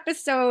this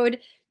episode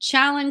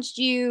challenged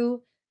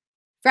you,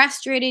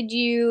 frustrated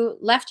you,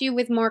 left you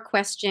with more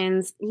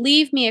questions?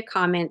 Leave me a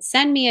comment.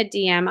 Send me a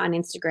DM on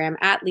Instagram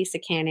at Lisa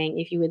Canning.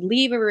 If you would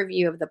leave a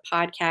review of the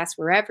podcast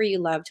wherever you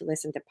love to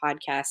listen to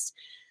podcasts,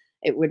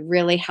 it would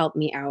really help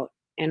me out.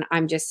 And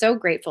I'm just so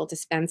grateful to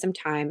spend some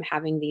time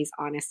having these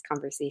honest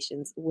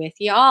conversations with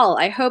y'all.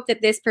 I hope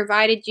that this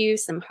provided you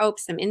some hope,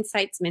 some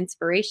insight, some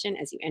inspiration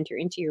as you enter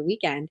into your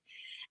weekend.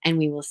 And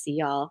we will see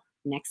y'all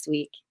next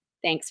week.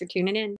 Thanks for tuning in.